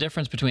there was a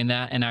difference between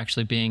that and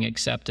actually being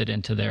accepted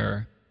into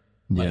their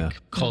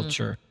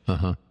culture.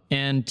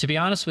 And to be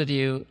honest with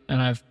you,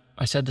 and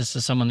I said this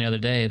to someone the other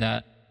day,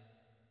 that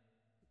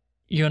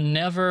you'll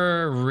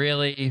never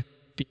really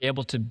be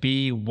able to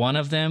be one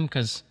of them,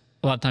 because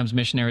a lot of times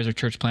missionaries or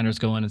church planters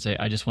go in and say,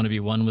 I just want to be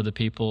one with the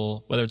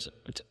people, whether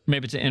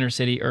maybe it's an inner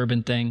city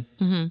urban thing.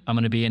 I'm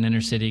going to be an inner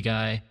city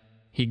guy.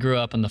 He grew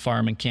up on the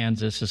farm in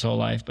Kansas his whole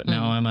life, but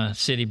now I'm a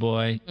city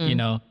boy, you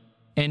know,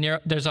 and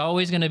there's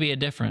always going to be a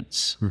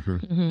difference.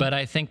 But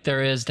I think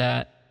there is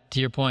that, to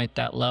your point,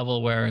 that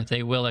level where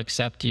they will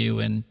accept you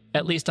and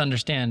at least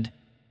understand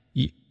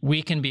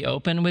we can be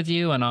open with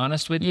you and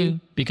honest with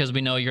you because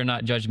we know you're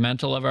not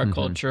judgmental of our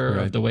culture,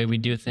 of the way we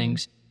do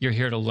things. You're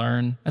here to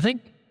learn. I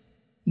think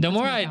the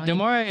more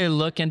I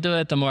look into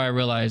it, the more I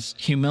realize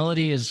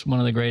humility is one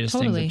of the greatest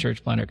things a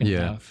church planter can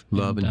have.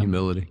 Love and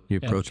humility. You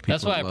approach people.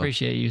 That's why I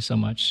appreciate you so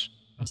much,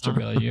 Mr.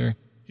 Billy. Your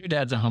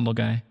dad's a humble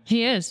guy.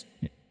 He is.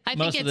 I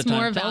Most think of it's the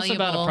time. more Tell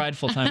valuable. us about a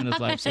prideful time in his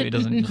life so he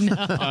doesn't just... No,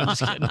 I'm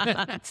just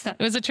kidding.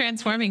 It was a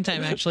transforming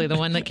time, actually, the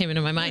one that came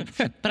into my mind.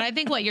 But I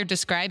think what you're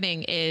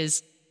describing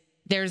is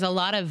there's a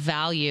lot of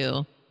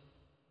value.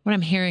 What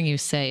I'm hearing you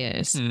say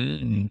is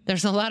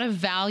there's a lot of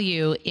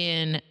value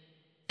in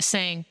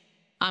saying,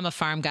 I'm a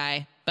farm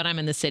guy, but I'm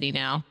in the city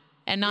now,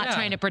 and not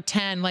trying to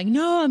pretend like,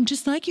 no, I'm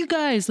just like you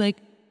guys. Like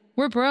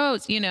we're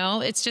bros, you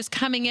know, it's just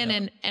coming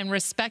in and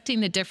respecting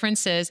the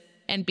differences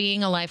and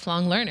being a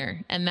lifelong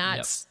learner. And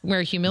that's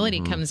where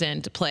humility comes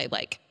into play.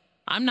 Like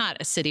I'm not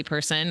a city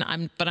person,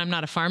 but I'm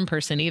not a farm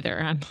person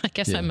either. I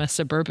guess I'm a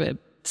suburbia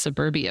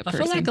person. I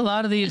feel like a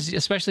lot of these,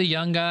 especially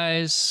young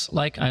guys,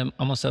 like I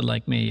almost said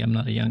like me, I'm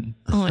not a young.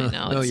 Oh, I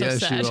know. It's so yes,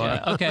 sad. you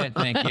are. Okay,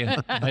 thank you.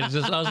 I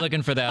was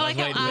looking for that. I like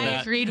I was how waiting for I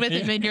that. agreed with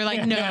him and you're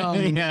like, no.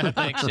 Yeah,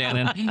 thanks,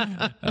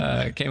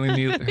 Shannon. Can we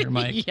mute her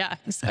mic? Yeah,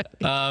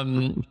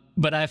 exactly.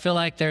 But I feel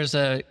like there's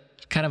a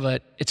kind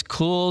of it's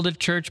cool to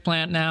church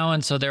plant now.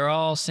 And so they're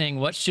all saying,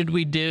 what should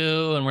we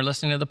do? And we're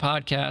listening to the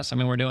podcast. I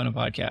mean, we're doing a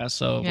podcast.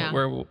 So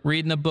we're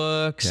reading the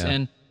books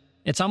and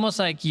it's almost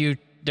like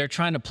they're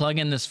trying to plug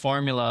in this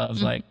formula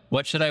of like,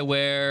 what should I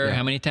wear?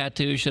 How many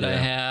tattoos should I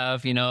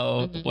have? You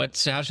know,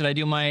 how should I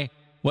do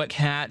what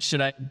hat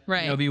should I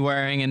be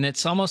wearing? And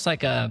it's almost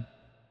like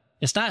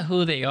it's not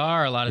who they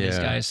are, a lot of these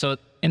guys. So,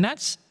 and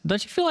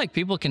don't you feel like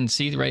people can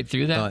see right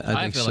through that?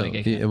 I think feel so. like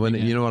it can.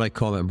 You know what I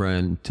call that,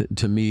 Brian?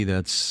 To me,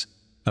 that's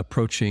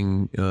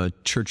approaching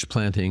church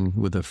planting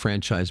with a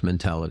franchise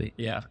mentality.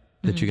 Yeah.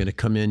 That you're going to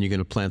come in, you're going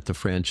to plant the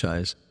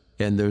franchise.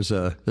 And there's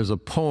a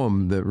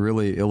poem that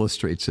really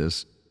illustrates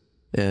this.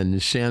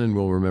 And Shannon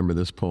will remember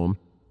this poem.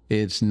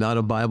 It's not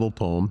a Bible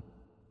poem,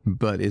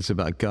 but it's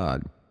about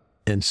God.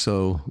 And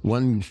so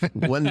one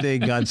day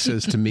God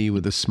says to me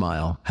with a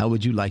smile, how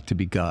would you like to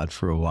be God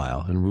for a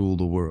while and rule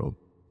the world?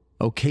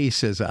 Okay,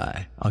 says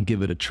I'll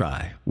give it a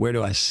try. Where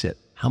do I sit?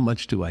 How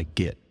much do I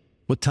get?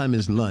 What time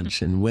is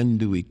lunch? And when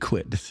do we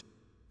quit?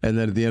 And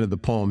then at the end of the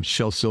poem,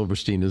 Shel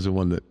Silverstein is the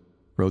one that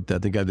wrote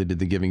that, the guy that did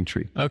The Giving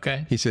Tree.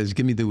 Okay. He says,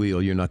 give me the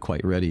wheel, you're not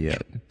quite ready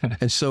yet.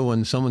 And so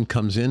when someone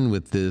comes in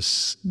with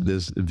this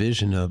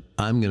vision of,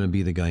 I'm going to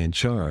be the guy in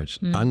charge,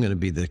 I'm going to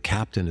be the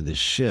captain of this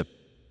ship,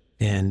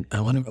 and I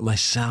wonder what my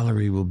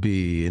salary will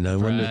be, and I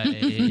wonder,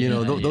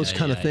 those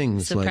kind of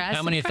things. Surprise, like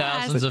how many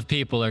thousands of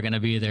people are going to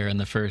be there in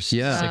the first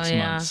 6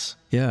 months?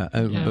 Yeah.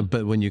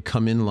 But when you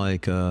come in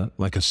like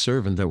a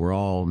servant that we're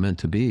all meant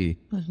to be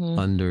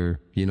under,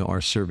 our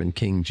servant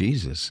King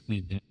Jesus,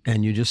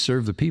 and you just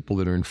serve the people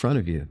that are in front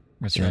of you.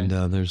 That's right.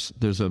 And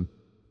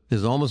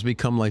there's almost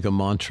become like a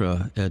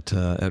mantra at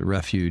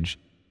Refuge.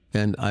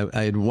 And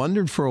I had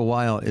wondered for a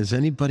while, is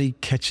anybody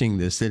catching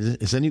this?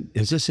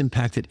 Has this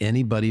impacted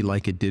anybody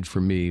like it did for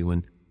me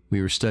when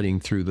we were studying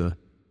through the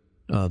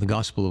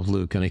Gospel of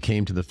Luke, and I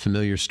came to the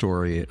familiar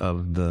story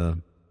of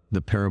the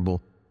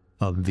parable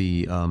of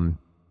the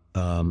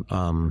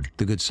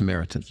Good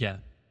Samaritan. Yeah.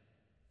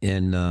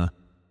 And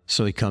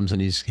so he comes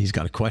and he's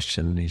got a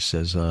question, and he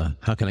says,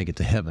 "How can I get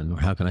to heaven, or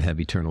how can I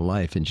have eternal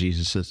life?" And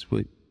Jesus says,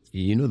 "Well,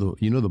 you know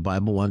the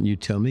Bible. Why don't you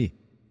tell me?"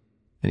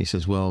 And he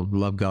says, "Well,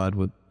 love God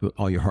with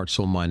all your heart,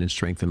 soul, mind, and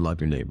strength, and love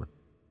your neighbor."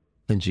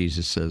 And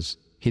Jesus says,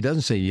 he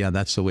doesn't say, "Yeah,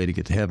 that's the way to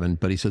get to heaven,"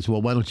 but he says,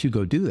 "Well, why don't you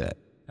go do that?"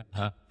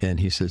 And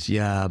he says,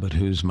 "Yeah, but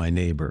who's my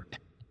neighbor?"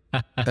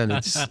 and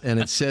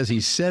it says he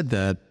said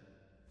that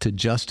to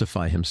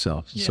justify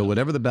himself. Yeah. So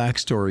whatever the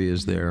backstory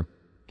is there,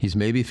 he's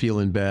maybe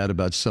feeling bad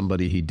about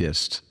somebody he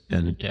dissed.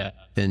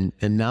 And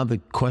now the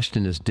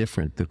question is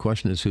different. The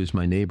question is, who's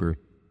my neighbor?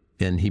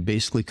 And he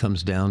basically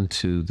comes down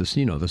to this,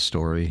 the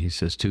story. He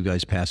says 2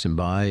 guys pass him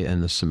by,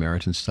 and the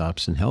Samaritan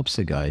stops and helps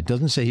the guy. It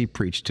doesn't say he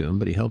preached to him,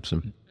 but he helps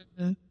him.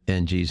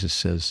 And Jesus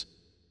says,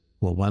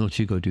 "Well, why don't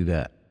you go do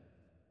that?"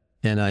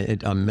 And I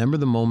remember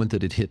the moment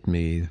that it hit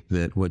me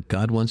that what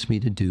God wants me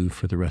to do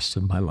for the rest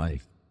of my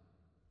life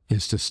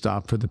is to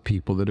stop for the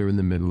people that are in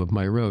the middle of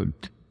my road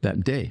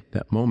that day,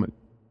 that moment.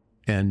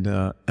 And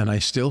I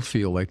still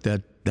feel like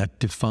that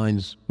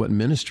defines what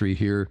ministry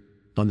here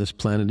on this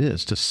planet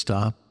is, to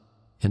stop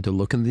and to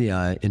look into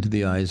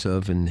the eyes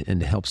of and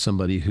to help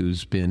somebody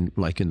who's been,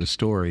 like in the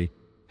story,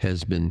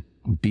 has been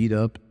beat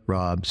up,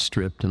 robbed,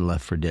 stripped, and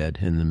left for dead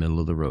in the middle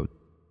of the road.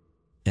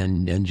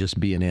 And just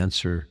be an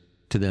answer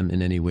to them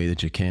in any way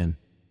that you can.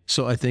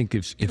 So I think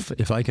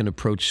if I can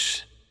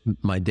approach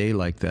my day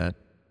like that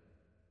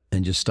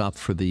and just stop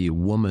for the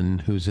woman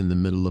who's in the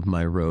middle of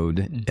my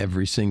road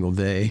every single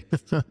day,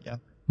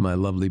 my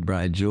lovely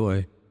bride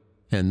Joy,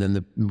 and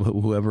then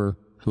whatever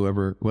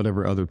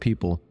other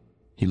people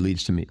he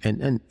leads to me.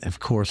 And of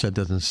course, that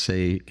doesn't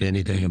say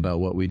anything about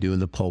what we do in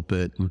the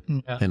pulpit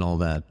and all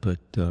that, but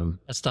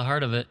that's the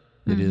heart of it.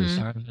 It is.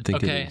 The heart of it.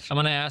 Okay, I'm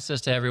going to ask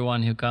this to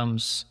everyone who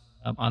comes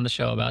on the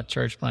show about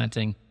church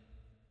planting.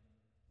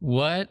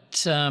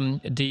 What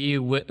do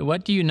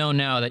you know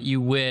now that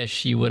you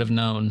wish you would have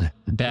known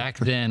back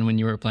then when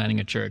you were planning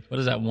a church?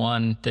 What is that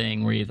one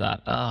thing where you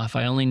thought, "Oh, if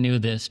I only knew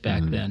this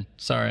back then"?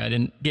 Sorry, I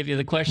didn't give you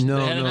the question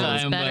ahead of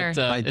time,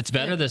 but it's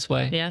better this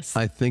way. Yes.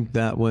 I think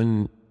that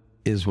one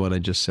is what I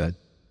just said.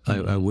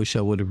 I wish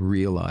I would have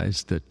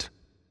realized that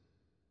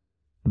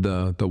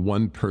the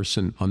one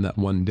person on that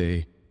one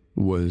day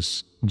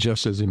was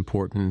just as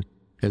important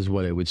as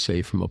what I would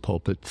say from a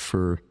pulpit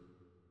for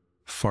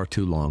far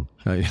too long.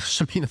 I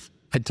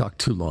talked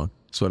too long.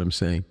 That's what I'm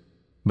saying.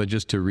 But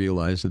just to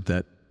realize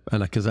that,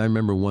 and because I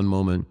remember one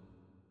moment,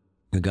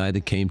 a guy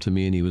that came to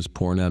me and he was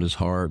pouring out his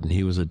heart, and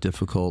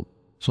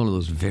it's one of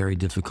those very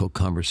difficult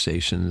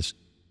conversations.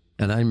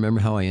 And I remember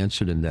how I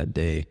answered him that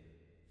day,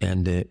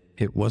 and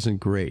it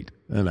wasn't great.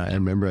 And I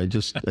remember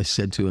I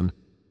said to him,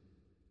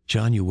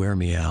 "John, you wear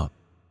me out."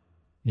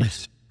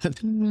 Yes.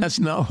 That's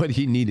not what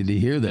he needed to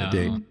hear that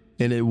day.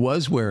 And it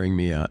was wearing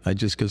me out.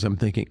 Because I'm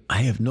thinking,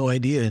 I have no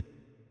idea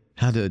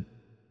how to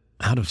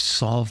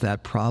solve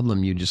that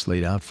problem you just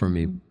laid out for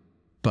me.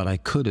 But I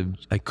could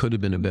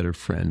have been a better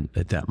friend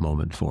at that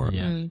moment for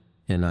him.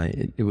 Yeah.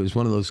 And it was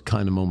one of those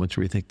kind of moments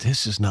where you think,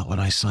 this is not what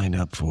I signed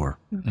up for.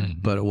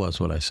 But it was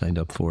what I signed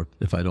up for,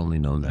 if I'd only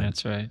known that.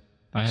 That's right.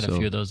 I had a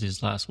few of those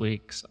these last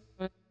week. So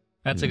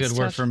that's a good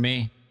word for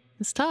me.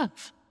 It's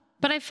tough.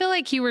 But I feel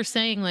like you were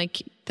saying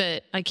like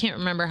that, I can't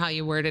remember how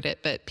you worded it,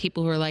 but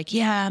people who are like,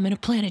 "Yeah, I'm going to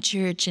plant a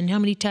church, and how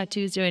many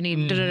tattoos do I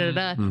need?"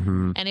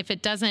 And if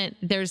it doesn't,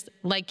 there's,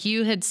 like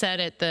you had said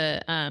at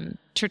the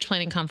church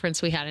planting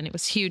conference we had, and it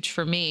was huge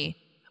for me,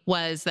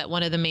 was that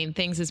one of the main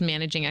things is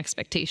managing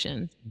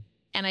expectation.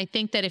 And I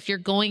think that if you're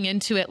going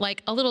into it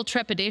like a little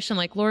trepidation,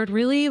 like, "Lord,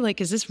 really?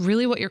 Like, is this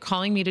really what you're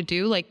calling me to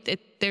do?" Like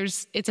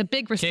it's a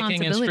big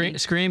responsibility. Kicking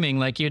and screaming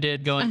like you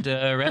did going to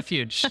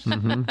Refuge.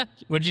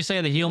 What did you say?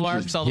 The heel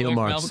marks all the way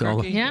from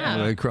Albuquerque?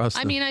 Yeah. Across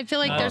I mean, I feel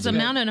like there's a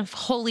mountain of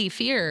holy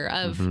fear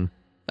of,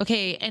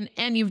 okay,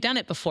 and you've done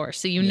it before,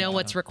 so you know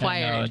what's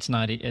required. No, it's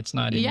not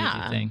an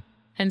easy thing.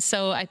 And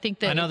so I think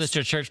that I know this is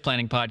your church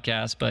planning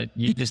podcast, but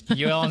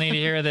you all need to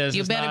hear this.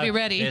 You better be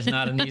ready. It's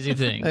not an easy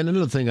thing. And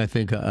another thing I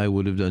think I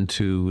would have done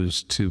too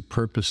was to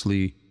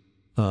purposely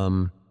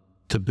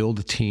to build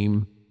a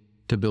team,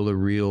 to build a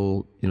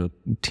real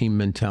team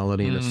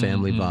mentality and a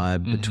family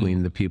vibe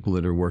between the people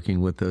that are working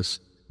with us.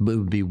 But it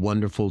would be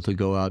wonderful to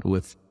go out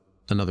with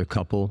another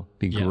couple.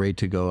 It'd be great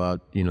to go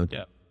out,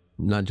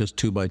 not just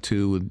 2 by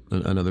 2 with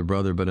another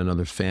brother, but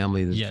another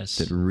family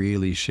that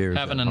really shares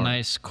having that a heart.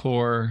 nice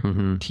core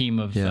team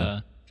of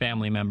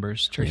family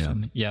members, church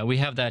family. Yeah, we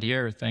have that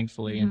here,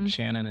 thankfully, and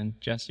Shannon and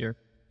Jesse are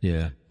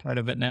part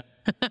of it now.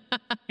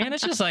 And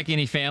it's just like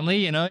any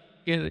family, you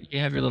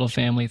have your little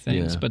family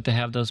things, but to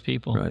have those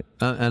people. Right.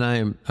 And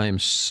I am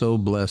so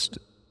blessed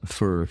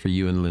for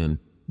you and Lynn.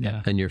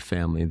 Yeah. And your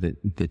family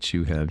that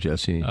you have,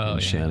 Jesse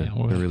and Shannon.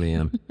 Yeah. I really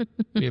am.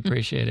 We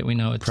appreciate it. We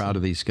know it's proud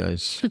of these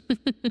guys.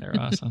 They're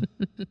awesome.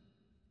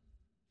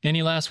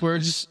 Any last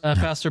words,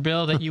 Pastor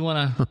Bill, that you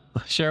want to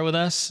share with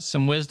us?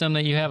 Some wisdom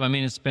that you have? I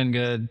mean, it's been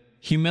good.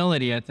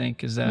 Humility, I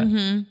think, is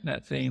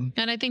that theme.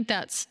 And I think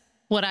that's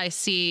what I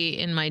see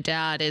in my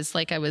dad is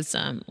like I was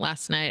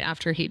last night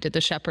after he did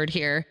the shepherd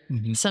here.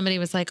 Somebody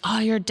was like, "Oh,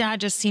 your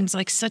dad just seems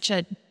like such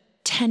a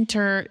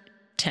tender,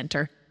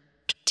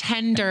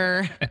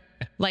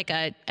 like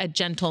a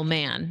gentle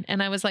man."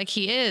 And I was like,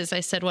 he is. I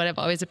said, what I've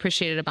always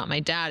appreciated about my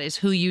dad is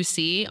who you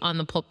see on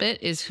the pulpit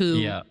is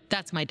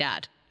that's my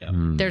dad.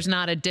 There's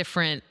not a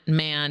different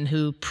man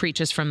who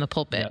preaches from the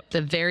pulpit.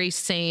 The very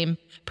same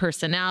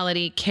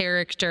personality,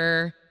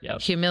 character,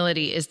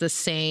 humility is the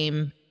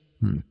same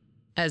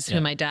as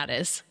who my dad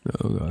is.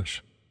 Oh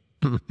gosh.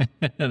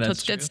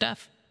 That's good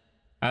stuff.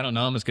 I don't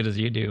know him as good as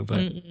you do, but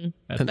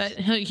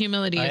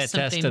humility is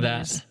something to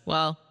that.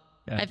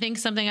 I think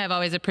something I've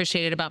always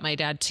appreciated about my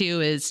dad too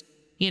is,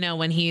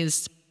 when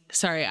he's,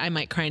 sorry, I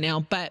might cry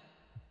now, but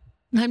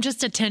I'm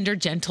just a tender,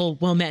 gentle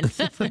woman.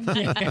 But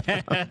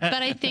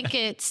I think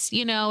it's,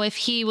 if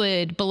he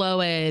would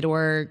blow it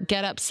or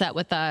get upset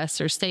with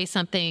us or say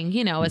something,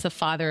 as a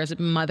father, as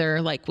a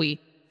mother, like we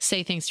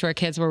say things to our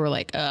kids where we're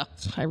like, "Oh,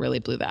 I really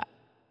blew that."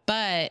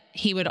 But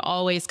he would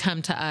always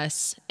come to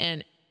us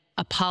and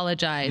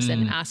apologize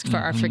and ask for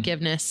our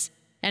forgiveness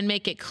and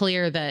make it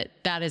clear that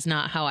that is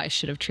not how I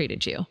should have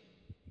treated you.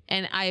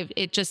 And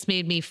it just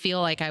made me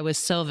feel like I was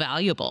so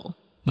valuable.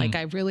 Like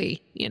I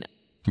really,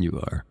 You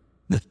are.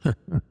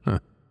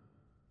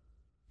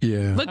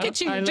 Yeah. Look at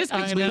you. I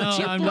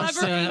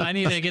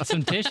need to get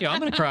some tissue. I'm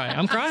going to cry.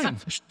 I'm crying.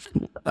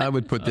 I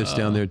would put this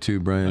down there too,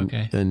 Brian.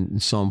 Okay.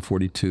 And Psalm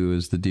 42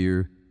 is the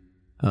deer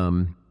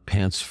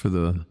pants for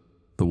the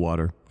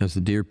water. As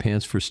the deer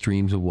pants for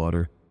streams of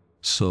water,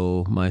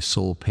 so my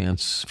soul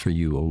pants for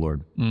you, O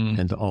Lord.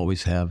 And to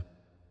always have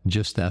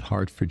just that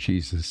heart for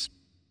Jesus.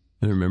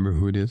 And remember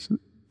who it is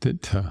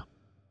that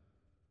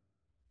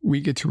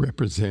we get to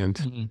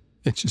represent.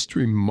 It's just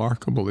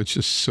remarkable. It's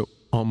just so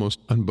almost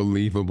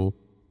unbelievable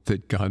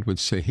that God would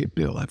say, "Hey,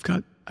 Bill, I've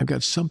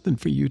got something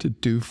for you to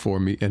do for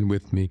me and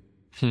with me."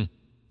 I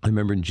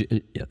remember,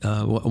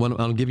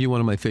 I'll give you one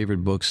of my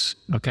favorite books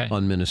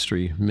on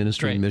ministry,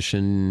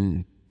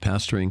 mission,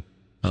 pastoring,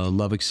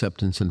 Love,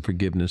 Acceptance, and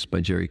Forgiveness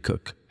by Jerry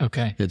Cook.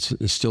 Okay. It's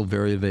still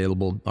very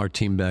available. Our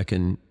team back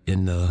in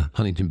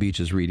Huntington Beach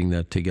is reading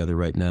that together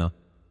right now.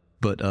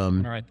 But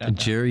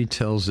Jerry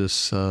tells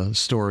this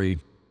story.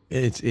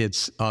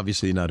 It's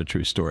obviously not a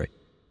true story,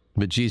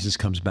 but Jesus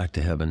comes back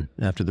to heaven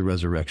after the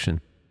resurrection,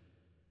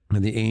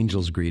 and the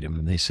angels greet him,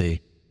 and they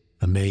say,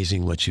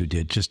 "Amazing what you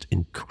did, just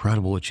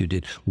incredible what you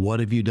did.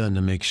 What have you done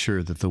to make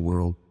sure that the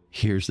world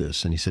hears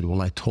this?" And he said,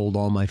 "Well, I told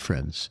all my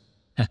friends.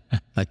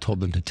 I told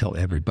them to tell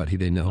everybody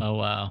they know." Oh,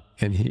 wow.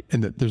 And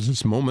there's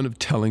this moment of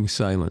telling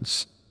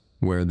silence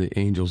where the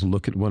angels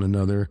look at one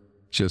another,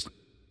 just,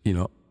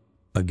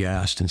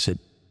 aghast, and said,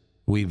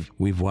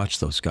 We've watched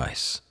those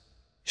guys.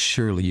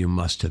 Surely you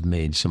must have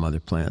made some other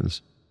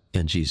plans."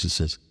 And Jesus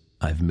says,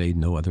 "I've made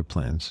no other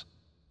plans."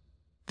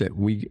 That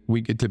we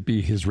get to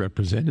be his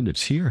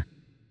representatives here.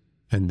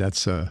 And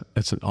that's an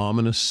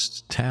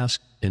ominous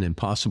task, an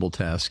impossible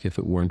task, if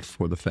it weren't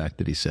for the fact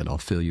that he said, "I'll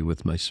fill you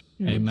with my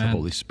Amen. The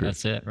Holy Spirit."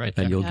 That's it right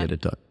there. And you'll get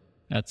it done.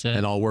 That's it.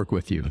 And I'll work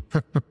with you.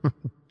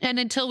 And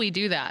until we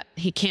do that,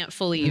 he can't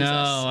fully use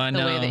us I the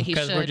know, way that he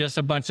should. because we're just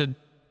a bunch of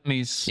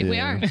dummies. We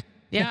are.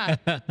 Yeah.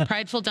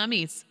 Prideful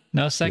dummies.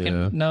 No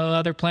no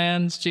other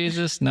plans,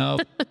 Jesus? No.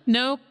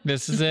 Nope.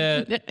 This is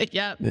it.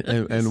 Yep.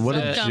 And what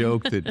a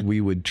joke that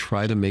we would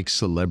try to make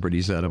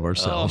celebrities out of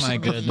ourselves. Oh, my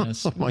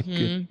goodness. Oh, my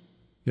goodness.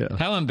 Yeah.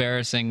 How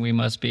embarrassing we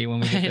must be when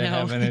we get to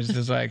heaven. It's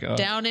just like,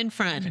 down in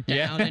front.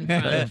 Down in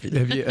front.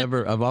 Have you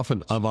ever, I've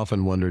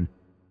often wondered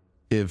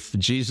if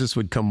Jesus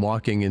would come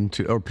walking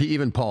into, or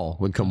even Paul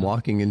would come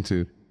walking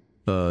into,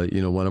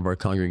 one of our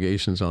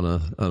congregations on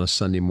a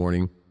Sunday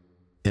morning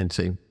and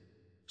say,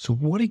 "So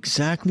what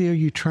exactly are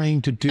you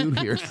trying to do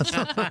here?"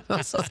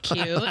 This is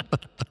cute.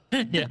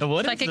 Yeah, what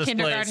it's like is a this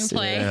kindergarten place?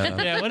 play.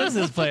 Yeah, what is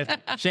this place?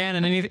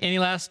 Shannon, any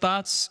last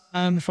thoughts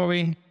before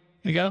we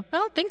go? I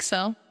don't think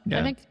so.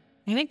 Yeah.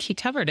 I think he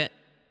covered it.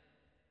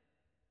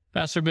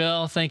 Pastor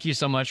Bill, thank you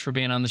so much for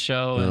being on the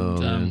show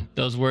and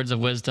those words of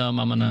wisdom.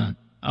 I'm gonna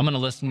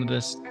listen to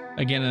this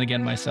again and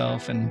again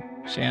myself. And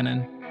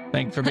Shannon,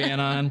 thanks for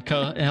being on,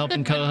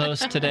 helping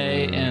co-host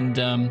today. And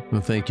well,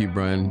 thank you,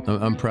 Brian.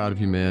 I'm proud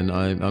of you, man.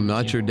 I'm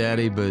not your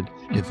daddy, but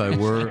if I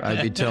were,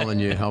 I'd be telling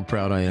you how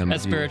proud I am.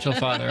 As spiritual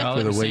father, I'll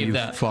for the way you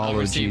that.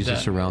 follow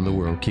Jesus around the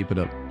world. Keep it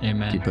up.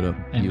 Amen. Keep it up.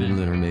 Amen. You and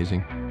Lynn are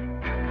amazing.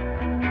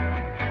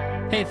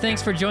 Hey,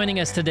 thanks for joining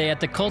us today at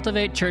the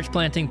Cultivate Church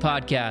Planting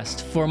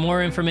Podcast. For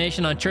more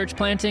information on church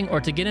planting or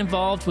to get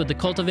involved with the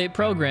Cultivate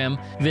program,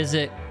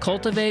 visit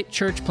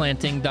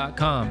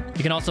cultivatechurchplanting.com.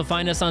 You can also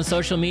find us on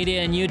social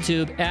media and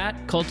YouTube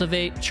at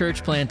Cultivate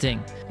Church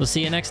Planting. We'll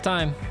see you next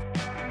time.